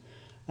Island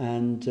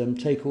and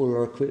take all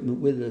our equipment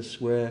with us,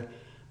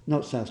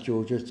 not South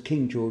Georgia, it's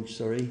King George,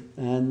 sorry,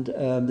 and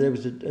there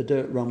was a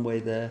dirt runway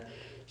there.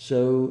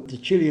 So the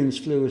Chileans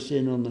flew us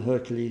in on the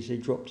Hercules, they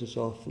dropped us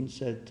off and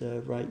said,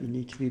 right, you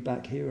need to be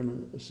back here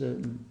on a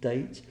certain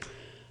date,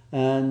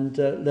 and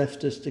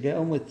left us to get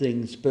on with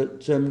things.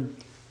 But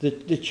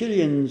The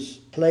Chileans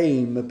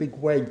claim a big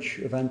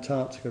wedge of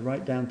Antarctica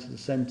right down to the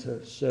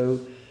centre. So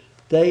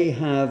they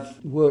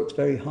have worked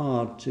very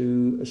hard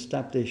to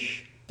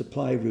establish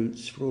supply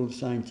routes for all the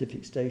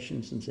scientific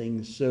stations and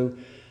things. So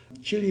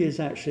Chile is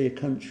actually a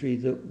country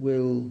that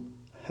will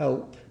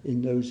help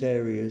in those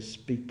areas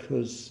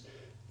because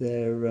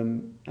they're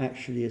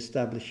actually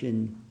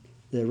establishing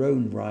their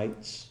own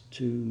rights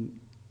to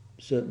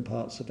certain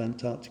parts of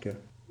Antarctica.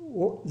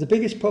 The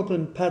biggest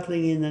problem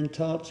paddling in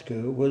Antarctica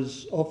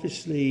was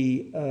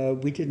obviously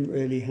we didn't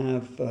really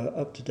have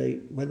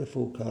up-to-date weather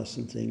forecasts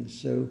and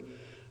things. So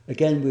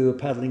again, we were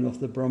paddling off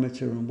the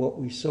barometer and what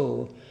we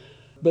saw.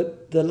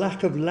 But the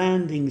lack of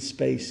landing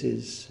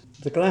spaces,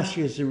 the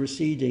glaciers are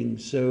receding.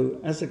 So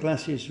as the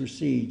glaciers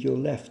recede, you're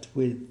left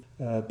with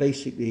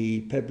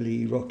basically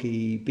pebbly,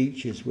 rocky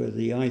beaches where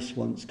the ice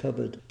once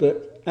covered.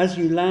 But as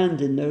you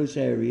land in those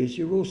areas,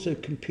 you're also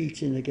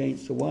competing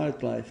against the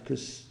wildlife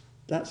because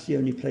that's the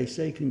only place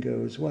they can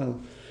go as well.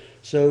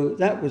 So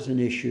that was an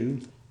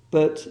issue.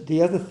 But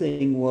the other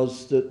thing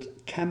was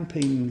that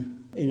camping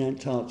in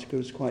Antarctica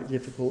was quite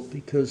difficult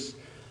because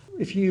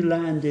if you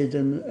landed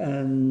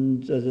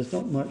and there's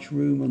not much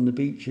room on the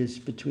beaches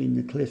between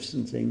the cliffs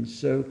and things,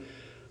 so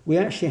we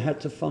actually had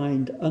to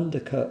find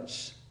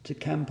undercuts to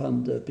camp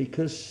under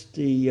because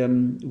the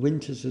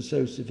winters are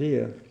so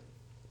severe.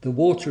 The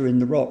water in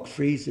the rock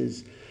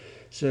freezes,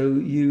 so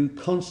you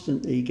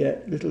constantly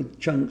get little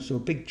chunks or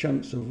big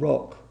chunks of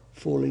rock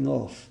falling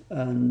off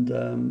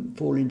and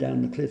falling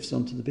down the cliffs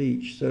onto the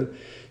beach. So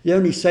the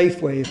only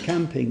safe way of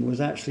camping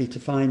was actually to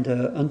find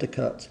an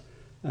undercut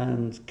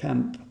and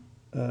camp,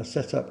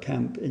 set up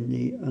camp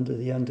under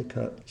the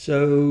undercut.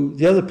 So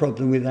the other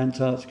problem with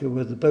Antarctica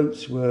were the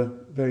boats were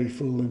very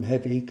full and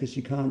heavy because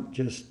you can't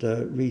just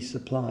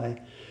resupply.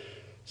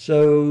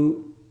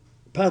 So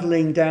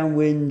paddling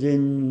downwind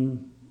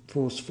in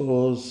force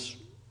 4s,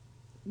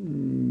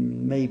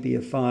 maybe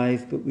a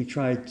 5, but we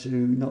tried to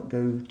not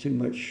go too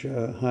much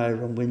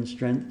higher on wind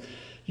strength.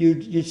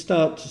 You'd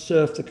start to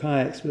surf the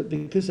kayaks, but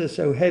because they're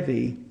so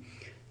heavy,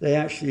 they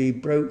actually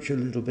broach a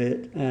little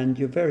bit, and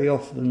you're very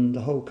often,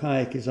 the whole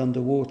kayak is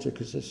underwater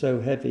because they're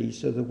so heavy,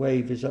 so the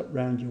wave is up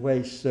round your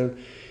waist. So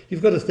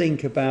you've got to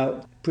think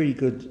about pretty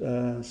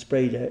good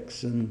spray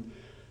decks and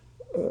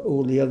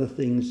all the other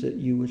things that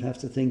you would have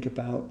to think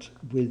about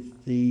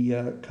with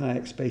the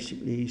kayaks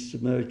basically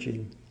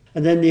submerging.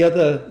 And then the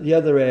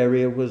other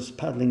area was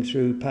paddling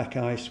through pack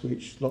ice,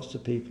 which lots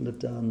of people have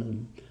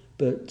done.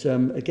 But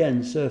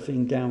again,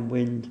 surfing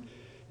downwind,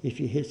 if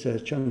you hit a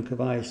chunk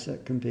of ice,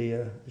 that can be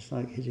it's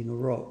like hitting a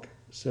rock.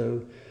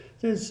 So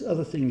there's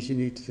other things you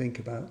need to think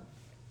about.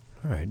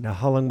 All right. Now,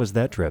 how long was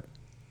that trip?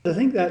 I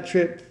think that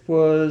trip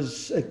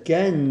was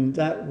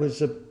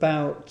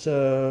about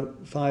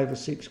 5 or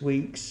 6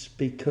 weeks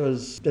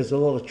because there's a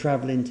lot of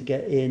travelling to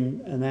get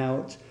in and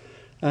out.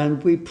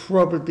 And we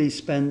probably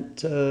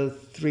spent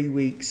 3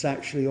 weeks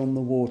actually on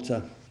the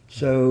water.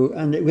 So,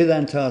 and with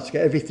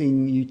Antarctica,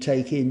 everything you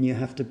take in, you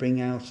have to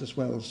bring out as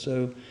well.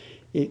 So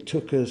it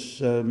took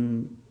us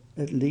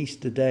at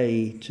least a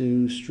day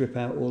to strip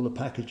out all the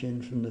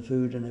packaging from the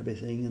food and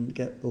everything and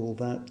get all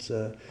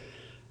that.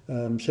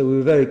 So we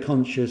were very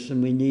conscious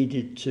and we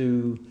needed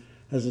to,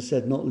 as I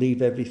said, not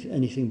leave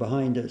anything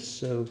behind us.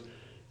 So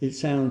it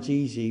sounds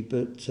easy,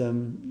 but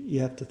you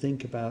have to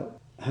think about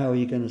how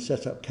you're going to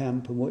set up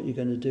camp and what you're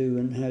going to do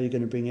and how you're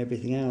going to bring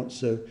everything out.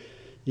 So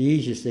the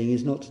easiest thing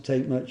is not to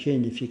take much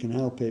in if you can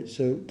help it.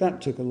 So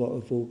that took a lot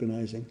of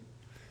organising.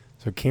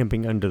 So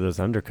camping under those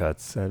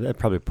undercuts, that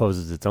probably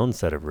poses its own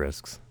set of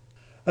risks.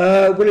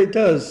 Well, it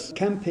does.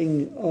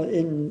 Camping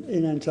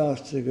in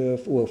Antarctica,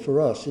 well,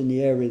 for us, in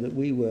the area that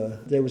we were,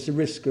 there was a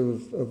risk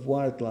of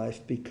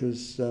wildlife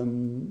because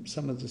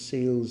some of the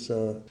seals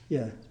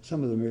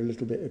some of them are a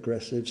little bit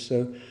aggressive.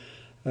 So,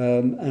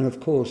 and of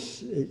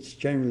course, it's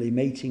generally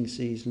mating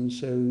season,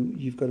 so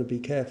you've got to be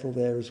careful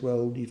there as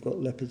well. You've got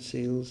leopard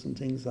seals and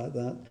things like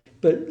that.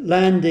 But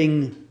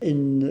landing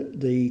in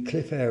the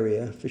cliff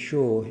area, for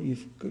sure,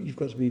 you've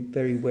got to be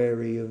very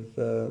wary of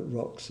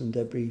rocks and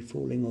debris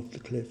falling off the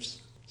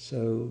cliffs.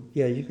 So,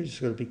 yeah, you've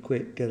just got to be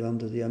quick, get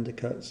under the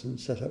undercuts and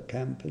set up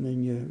camp, and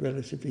then you're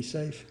relatively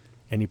safe.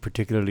 Any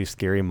particularly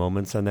scary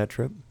moments on that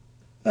trip?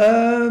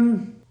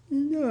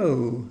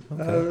 No.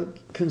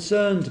 Okay.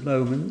 Concerned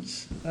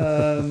moments.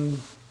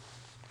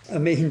 I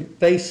mean,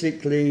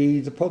 basically,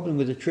 the problem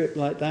with a trip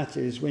like that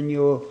is when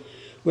you're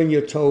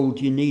told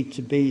you need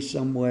to be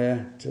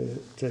somewhere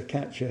to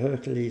catch a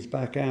Hercules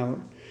back out,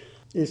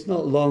 it's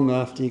not long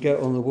after you get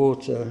on the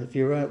water. If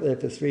you're out there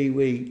for 3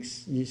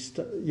 weeks,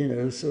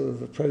 sort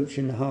of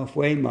approaching the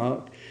halfway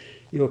mark,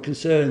 your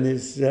concern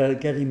is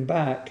getting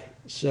back.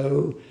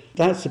 So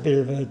that's a bit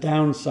of a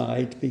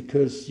downside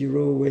because you're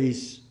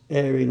always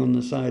erring on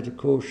the side of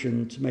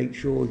caution to make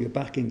sure you're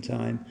back in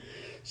time.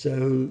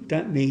 So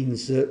that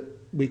means that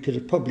we could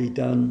have probably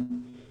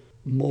done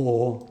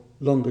more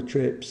longer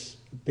trips,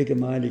 bigger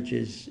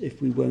mileages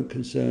if we weren't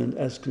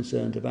as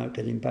concerned about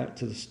getting back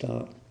to the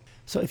start.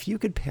 So if you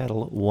could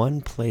paddle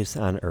one place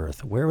on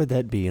Earth, where would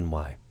that be and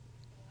why?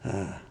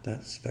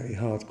 That's a very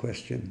hard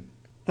question.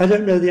 I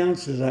don't know the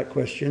answer to that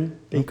question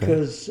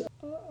because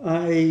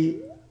Okay.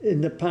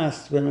 in the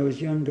past, when I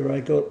was younger, I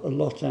got a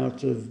lot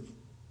out of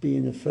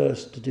being the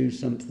first to do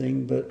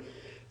something, but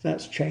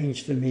that's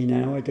changed for me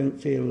now. I don't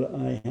feel that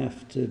I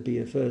have to be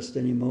a first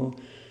anymore.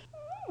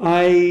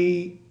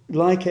 I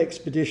like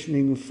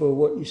expeditioning for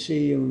what you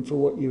see and for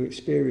what you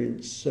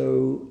experience.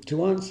 So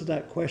to answer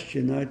that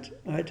question,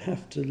 I'd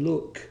have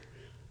to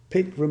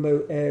pick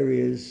remote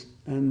areas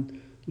and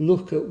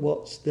look at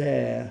what's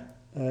there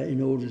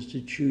in order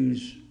to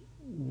choose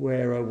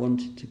where I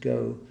wanted to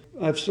go.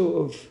 I've sort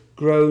of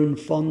grown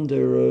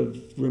fonder of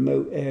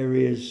remote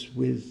areas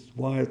with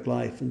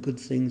wildlife and good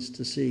things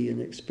to see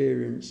and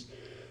experience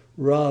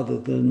rather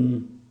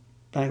than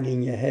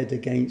banging your head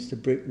against a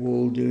brick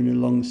wall doing a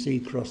long sea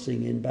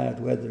crossing in bad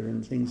weather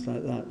and things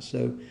like that.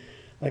 So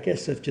I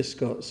guess I've just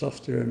got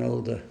softer and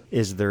older.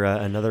 Is there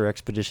another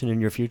expedition in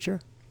your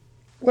future?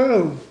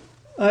 Well,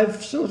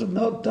 I've sort of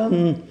not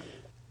done...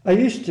 I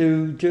used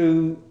to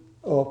do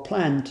or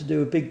plan to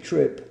do a big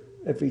trip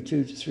every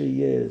 2 to 3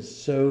 years.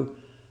 So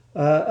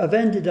I've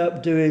ended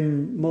up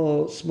doing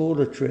more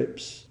smaller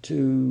trips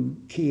to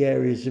key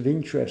areas of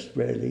interest,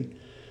 really.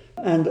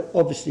 And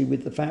obviously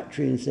with the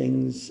factory and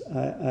things,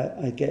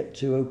 I get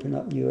to open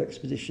up new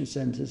expedition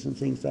centres and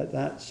things like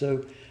that.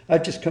 So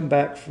I've just come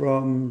back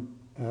from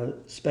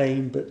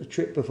Spain, but the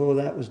trip before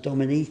that was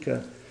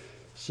Dominica.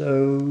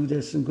 So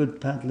there's some good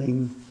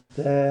paddling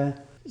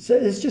there. So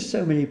there's just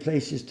so many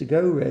places to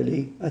go,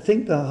 really. I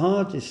think the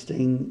hardest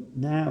thing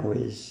now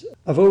is,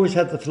 I've always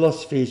had the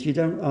philosophy is you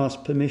don't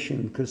ask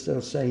permission because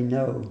they'll say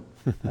no.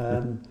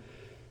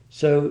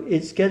 So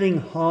it's getting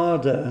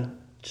harder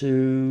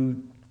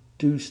to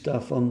do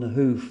stuff on the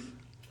hoof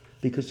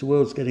because the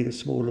world's getting a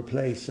smaller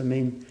place. I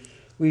mean,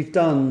 we've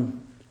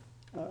done,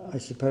 I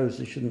suppose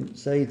I shouldn't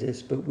say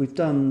this, but we've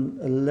done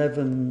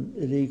 11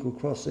 illegal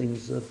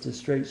crossings of the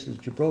Straits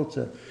of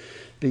Gibraltar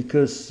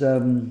because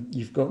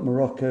you've got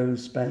Morocco,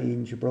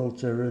 Spain,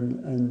 Gibraltar,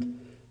 and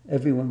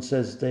everyone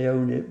says they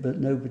own it, but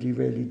nobody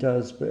really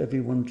does, but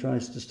everyone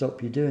tries to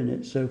stop you doing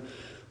it. So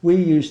we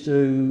used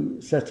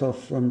to set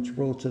off from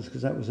Gibraltar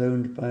because that was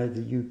owned by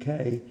the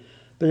UK.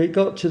 But it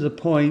got to the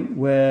point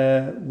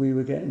where we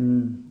were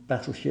getting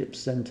battleships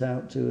sent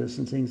out to us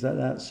and things like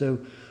that. So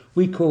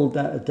we called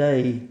that a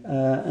day.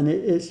 And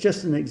it's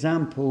just an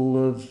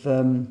example of,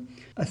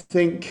 I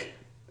think,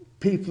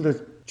 people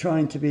are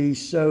trying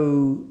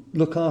to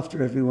look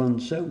after everyone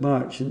so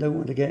much and don't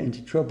want to get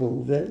into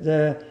trouble.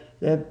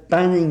 They're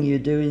banning you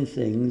doing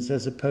things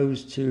as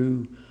opposed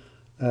to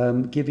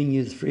giving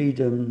you the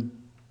freedom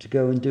to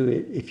go and do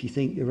it if you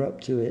think you're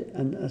up to it.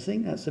 And I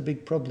think that's a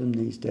big problem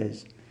these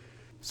days.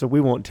 So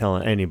we won't tell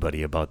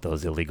anybody about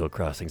those illegal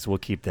crossings. We'll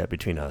keep that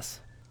between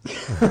us.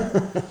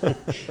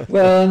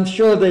 Well, I'm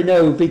sure they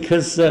know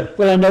because,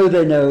 I know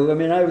they know. I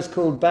mean, I was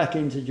called back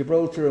into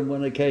Gibraltar on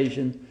one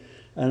occasion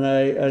and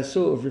I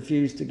sort of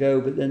refused to go,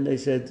 but then they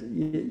said,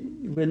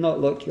 we're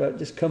not locked you out,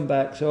 just come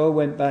back. So I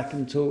went back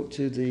and talked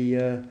to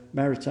the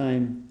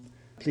maritime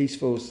police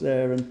force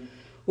there, and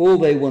all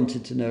they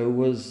wanted to know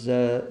was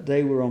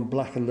they were on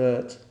black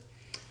alert,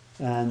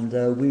 and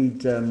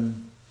we'd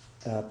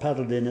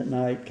paddled in at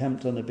night,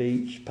 camped on the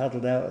beach,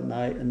 paddled out at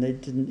night, and they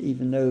didn't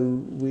even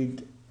know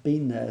we'd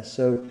been there.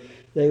 So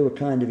they were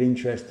kind of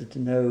interested to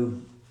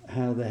know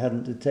how they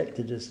hadn't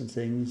detected us and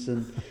things.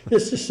 And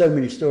there's just so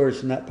many stories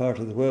from that part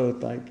of the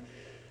world, like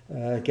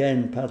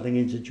again paddling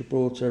into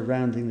Gibraltar,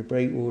 rounding the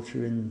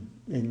breakwater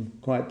in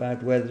quite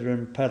bad weather,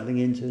 and paddling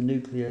into a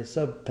nuclear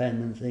sub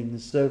pen and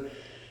things. So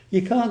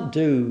you can't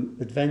do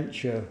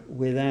adventure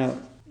without,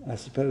 I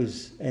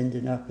suppose,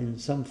 ending up in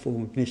some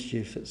form of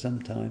mischief at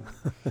some time.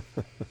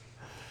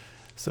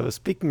 So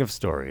speaking of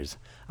stories,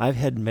 I've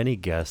had many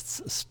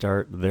guests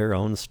start their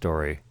own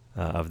story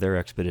of their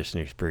expedition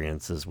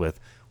experiences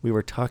with, we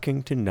were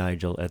talking to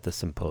Nigel at the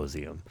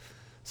symposium.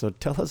 So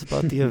tell us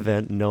about the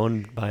event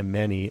known by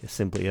many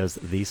simply as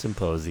the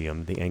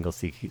Symposium, the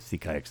Anglesey Sea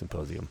Kayak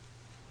Symposium.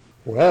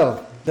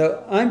 Well,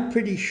 I'm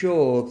pretty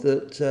sure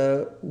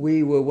that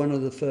we were one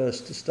of the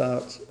first to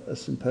start a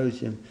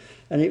symposium.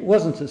 And it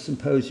wasn't a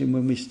symposium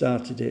when we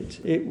started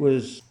it. It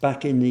was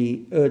back in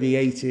the early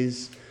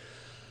 80s.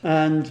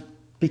 And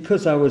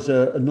because I was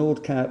a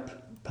Nordcap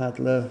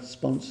paddler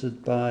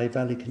sponsored by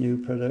Valley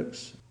Canoe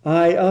Products,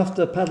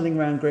 after paddling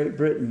around Great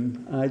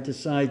Britain, I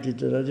decided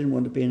that I didn't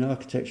want to be in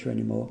architecture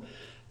anymore.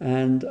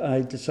 And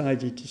I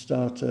decided to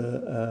start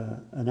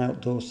an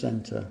outdoor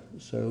centre.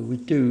 So we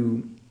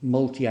do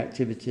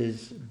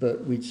multi-activities,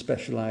 but we'd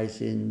specialise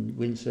in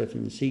windsurfing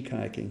and sea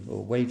kayaking,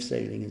 or wave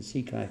sailing and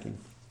sea kayaking.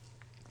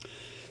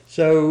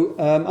 So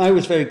I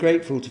was very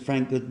grateful to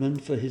Frank Goodman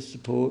for his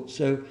support.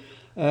 So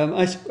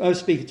I was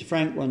speaking to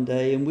Frank one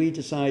day, and we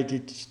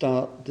decided to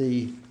start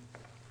the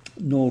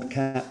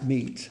Nordcap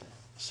meet.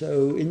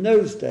 So in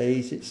those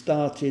days, it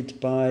started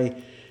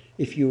by,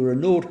 if you were a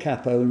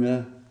Nordcap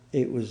owner,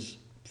 it was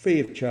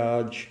free of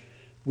charge.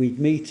 We'd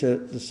meet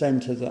at the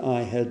centre that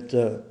I had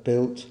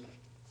built,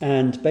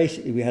 and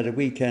basically we had a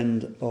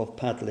weekend of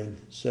paddling.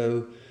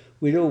 So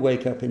we'd all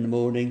wake up in the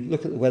morning,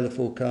 look at the weather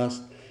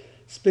forecast,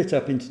 split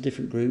up into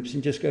different groups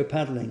and just go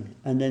paddling,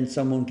 and then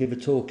someone give a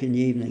talk in the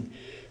evening.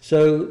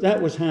 So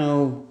that was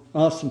how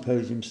our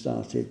symposium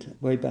started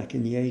way back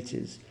in the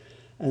 80s.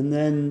 And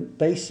then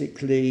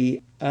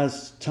basically,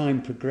 as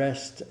time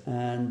progressed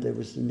and there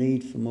was the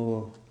need for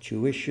more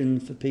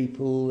tuition for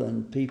people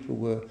and people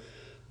were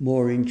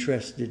more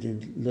interested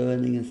in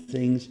learning and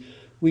things,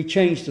 we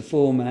changed the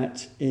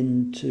format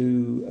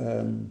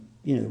into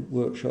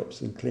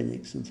workshops and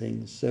clinics and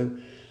things. So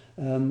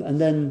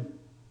and then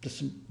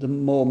the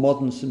more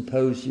modern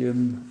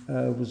symposium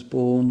was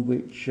born,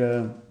 which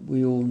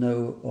we all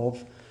know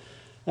of,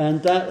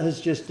 and that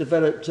has just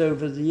developed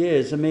over the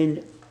years. I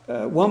mean,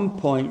 at one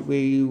point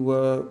we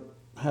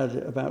had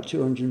about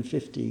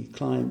 250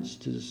 clients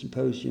to the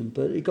symposium,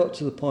 but it got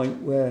to the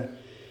point where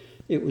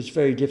it was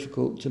very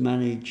difficult to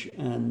manage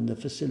and the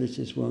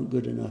facilities weren't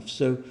good enough.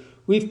 So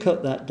we've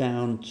cut that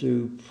down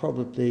to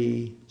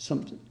probably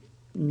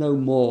no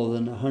more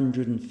than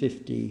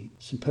 150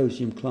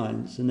 symposium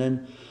clients. And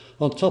then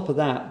on top of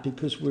that,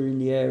 because we're in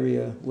the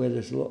area where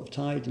there's a lot of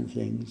tide and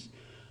things,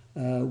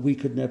 we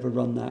could never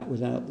run that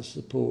without the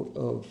support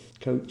of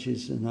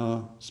coaches and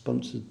our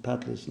sponsored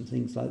paddlers and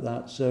things like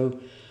that. So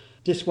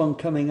this one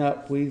coming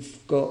up,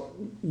 we've got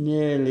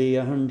nearly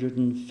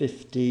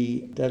 150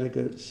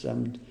 delegates,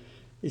 and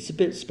it's a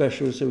bit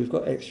special, so we've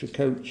got extra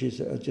coaches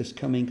that are just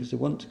coming because they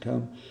want to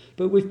come.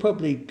 But we've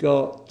probably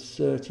got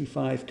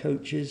 35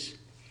 coaches.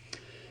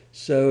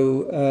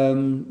 So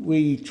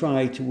we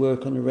try to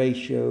work on a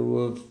ratio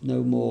of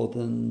no more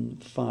than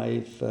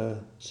 5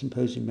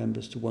 symposium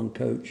members to 1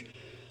 coach.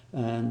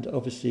 And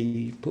obviously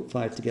you put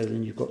 5 together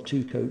and you've got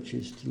 2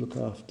 coaches to look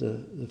after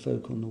the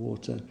folk on the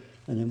water.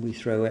 And then we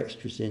throw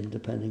extras in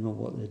depending on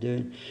what they're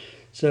doing.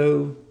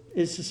 So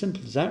it's as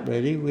simple as that,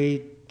 really.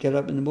 We get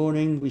up in the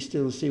morning, we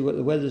still see what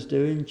the weather's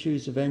doing,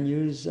 choose the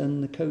venues,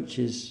 and the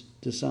coaches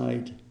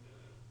decide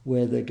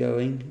where they're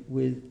going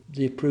with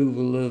the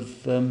approval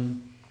of,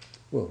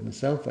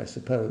 myself, I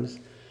suppose.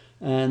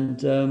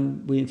 And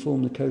we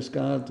inform the Coast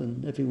Guard,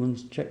 and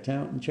everyone's checked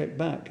out and checked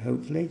back,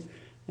 hopefully.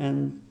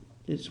 And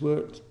it's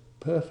worked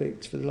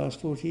perfect for the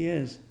last 40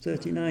 years,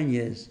 39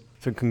 years.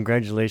 So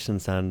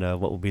congratulations on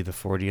what will be the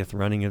 40th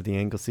running of the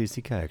Anglesey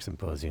Sea Kayak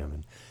Symposium.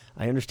 And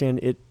I understand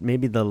it may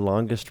be the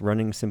longest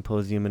running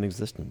symposium in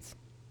existence.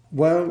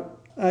 Well,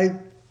 I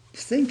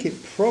think it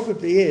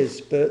probably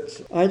is,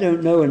 but I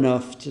don't know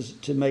enough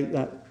to make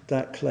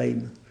that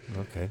claim.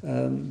 Okay.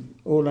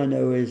 All I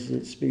know is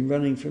it's been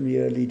running from the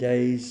early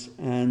days,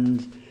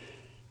 and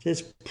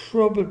there's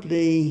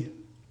probably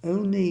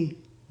only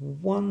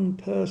one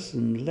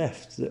person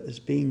left that has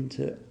been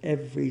to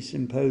every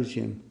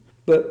symposium.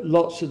 But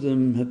lots of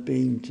them have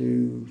been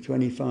to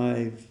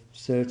 25,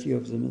 30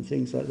 of them and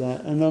things like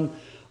that. And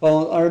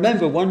I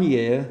remember one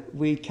year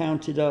we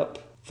counted up,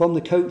 from the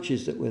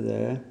coaches that were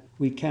there,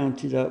 we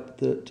counted up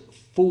that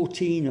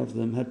 14 of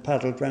them had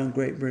paddled around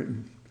Great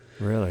Britain.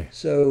 Really?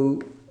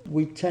 So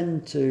we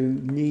tend to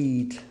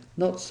need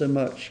not so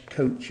much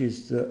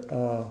coaches that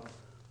are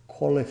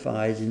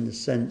qualified in the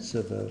sense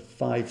of a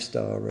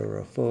 5-star or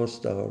a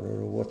 4-star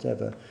or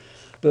whatever,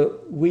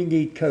 but we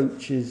need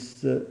coaches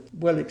that,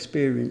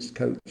 well-experienced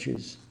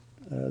coaches.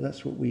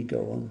 That's what we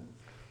go on.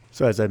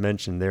 So as I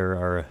mentioned, there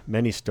are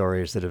many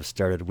stories that have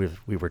started with,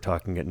 we were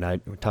talking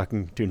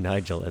to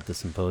Nigel at the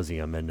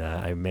symposium, and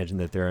I imagine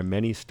that there are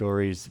many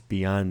stories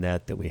beyond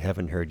that we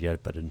haven't heard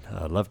yet, but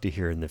I'd love to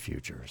hear in the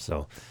future.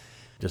 So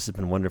this has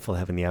been wonderful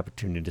having the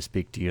opportunity to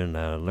speak to you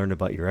and learn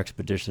about your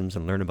expeditions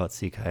and learn about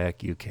Sea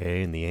Kayak UK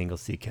and the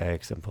Anglesey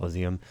Kayak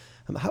Symposium.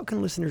 How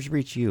can listeners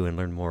reach you and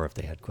learn more if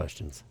they had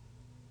questions?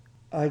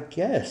 I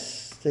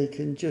guess they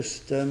can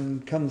just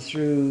come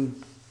through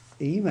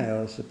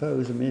email, I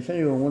suppose. I mean, if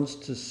anyone wants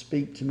to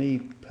speak to me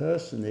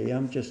personally,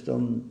 I'm just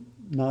on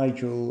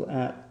Nigel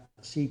at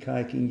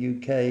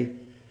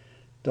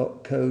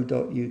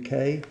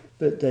seakayakinguk.co.uk,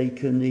 but they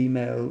can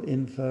email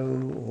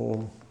info,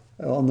 or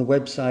on the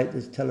website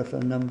there's a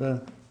telephone number.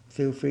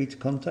 Feel free to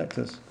contact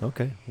us.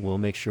 Okay. We'll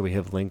make sure we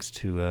have links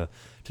to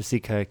Sea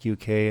Kayak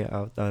UK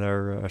out on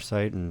our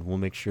site, and we'll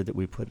make sure that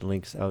we put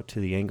links out to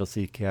the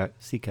Anglesey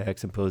Sea Kayak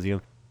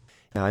Symposium.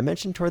 Now, I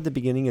mentioned toward the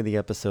beginning of the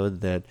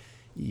episode that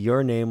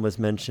your name was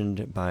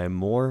mentioned by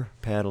more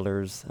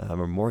paddlers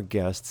or more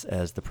guests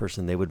as the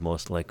person they would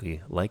most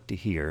likely like to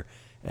hear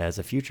as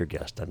a future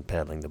guest on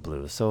Paddling the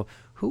Blue. So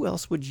who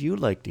else would you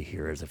like to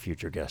hear as a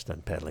future guest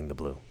on Paddling the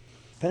Blue?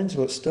 Depends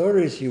what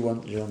stories you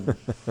want, John.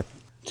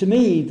 To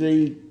me,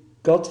 the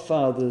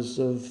godfathers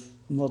of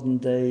modern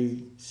day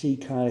sea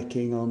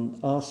kayaking on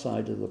our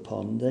side of the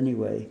pond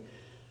anyway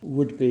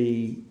would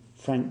be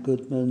Frank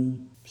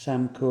Goodman,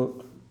 Sam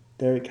Cook,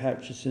 Derek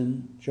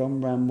Hatchison,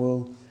 John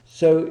Ramwell.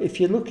 So if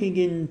you're looking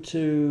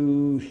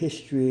into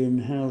history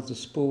and how the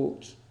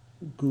sport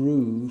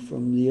grew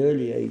from the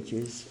early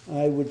ages,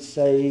 I would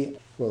say,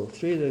 well,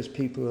 3 of those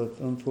people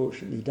have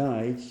unfortunately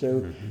died,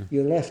 so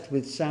you're left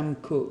with Sam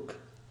Cook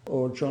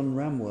or John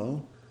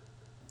Ramwell.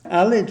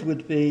 Alid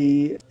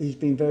he's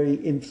been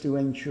very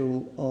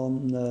influential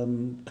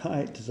on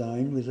kayak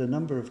design with a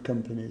number of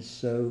companies,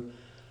 so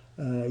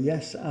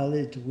yes,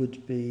 Alid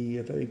would be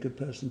a very good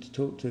person to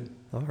talk to.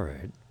 All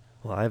right.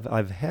 Well,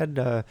 I've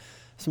had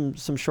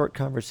some short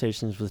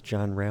conversations with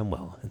John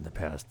Ramwell in the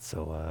past,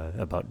 so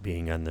about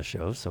being on the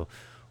show. So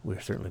we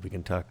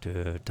can talk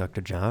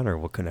to John, or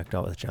we'll connect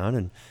out with John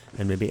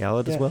and maybe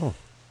Alid as well.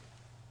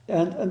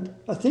 And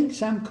I think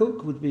Sam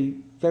Cook would be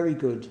very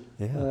good,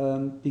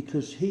 Yeah.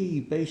 because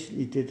he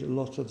basically did a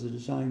lot of the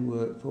design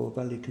work for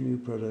Valley Canoe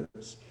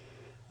Products,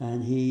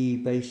 and he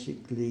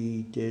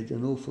basically did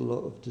an awful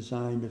lot of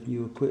design of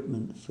new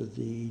equipment for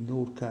the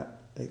Nordkapp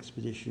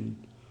expedition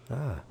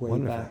way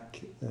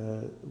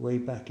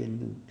back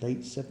in the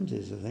late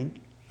 70s, I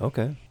think.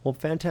 Okay. Well,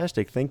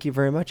 fantastic. Thank you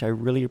very much. I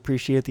really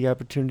appreciate the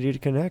opportunity to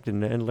connect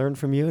and learn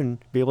from you and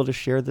be able to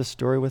share this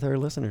story with our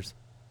listeners.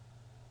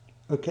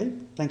 Okay.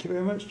 Thank you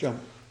very much, John.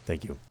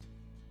 Thank you.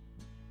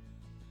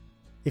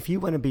 If you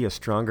want to be a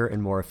stronger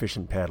and more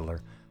efficient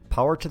paddler,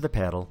 Power to the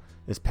Paddle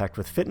is packed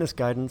with fitness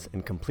guidance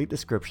and complete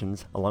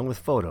descriptions, along with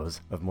photos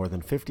of more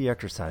than 50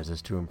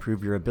 exercises to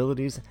improve your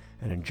abilities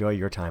and enjoy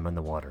your time on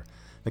the water.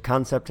 The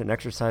concept and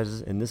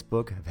exercises in this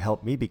book have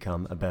helped me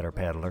become a better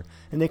paddler,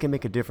 and they can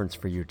make a difference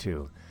for you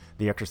too.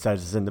 The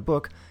exercises in the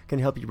book can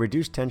help you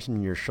reduce tension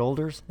in your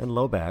shoulders and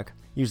low back,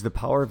 use the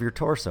power of your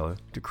torso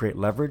to create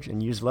leverage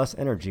and use less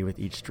energy with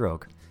each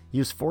stroke,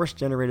 use force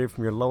generated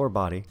from your lower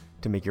body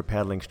to make your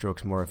paddling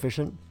strokes more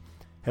efficient,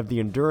 have the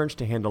endurance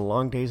to handle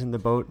long days in the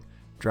boat,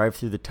 drive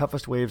through the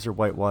toughest waves or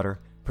whitewater,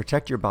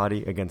 protect your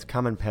body against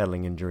common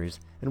paddling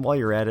injuries, and while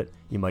you're at it,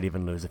 you might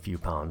even lose a few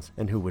pounds,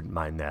 and who wouldn't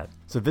mind that?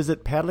 So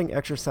visit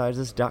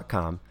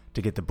paddlingexercises.com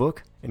to get the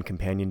book and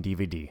companion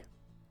DVD.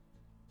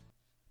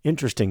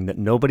 Interesting that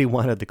nobody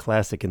wanted the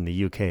Classic in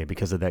the UK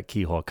because of that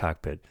keyhole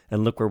cockpit,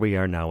 and look where we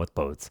are now with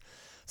boats.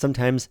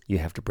 Sometimes you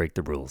have to break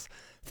the rules.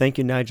 Thank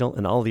you, Nigel,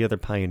 and all the other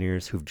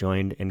pioneers who've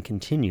joined and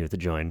continue to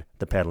join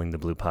the Paddling the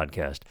Blue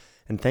podcast.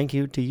 And thank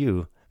you to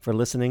you for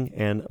listening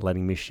and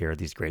letting me share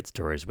these great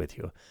stories with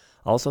you.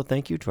 Also,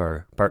 thank you to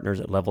our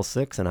partners at Level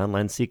 6 and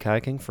Online Sea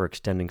Kayaking for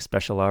extending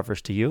special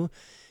offers to you.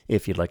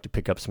 If you'd like to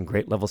pick up some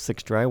great Level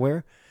 6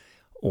 dryware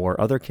or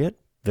other kit,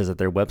 visit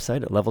their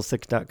website at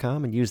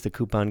level6.com and use the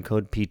coupon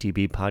code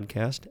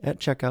PTBpodcast at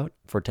checkout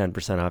for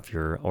 10% off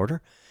your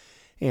order.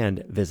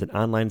 And visit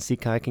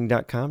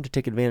onlineseakayaking.com to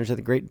take advantage of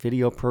the great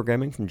video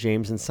programming from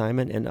James and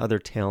Simon and other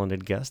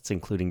talented guests,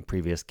 including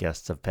previous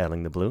guests of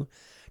Paddling the Blue.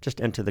 Just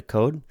enter the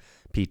code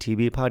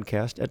PTB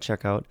Podcast at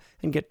checkout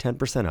and get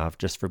 10% off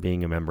just for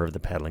being a member of the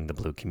Paddling the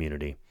Blue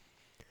community.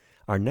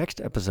 Our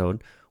next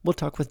episode, we'll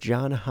talk with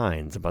John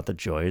Hines about the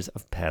joys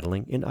of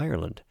paddling in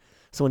Ireland.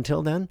 So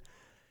until then,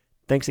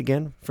 thanks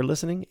again for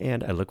listening,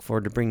 and I look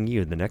forward to bringing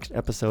you the next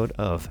episode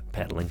of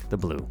Paddling the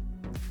Blue.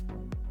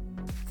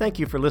 Thank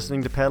you for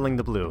listening to Paddling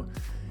the Blue.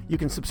 You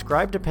can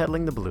subscribe to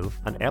Paddling the Blue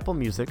on Apple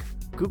Music,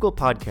 Google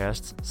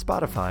Podcasts,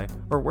 Spotify,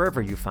 or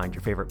wherever you find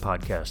your favorite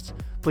podcasts.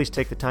 Please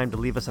take the time to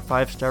leave us a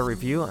 5-star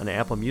review on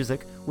Apple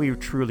Music. We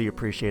truly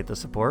appreciate the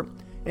support.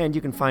 And you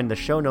can find the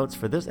show notes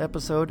for this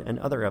episode and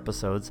other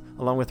episodes,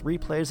 along with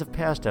replays of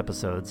past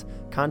episodes,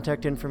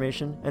 contact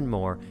information, and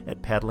more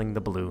at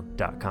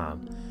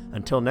paddlingtheblue.com.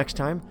 Until next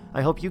time,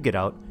 I hope you get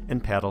out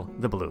and paddle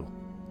the blue.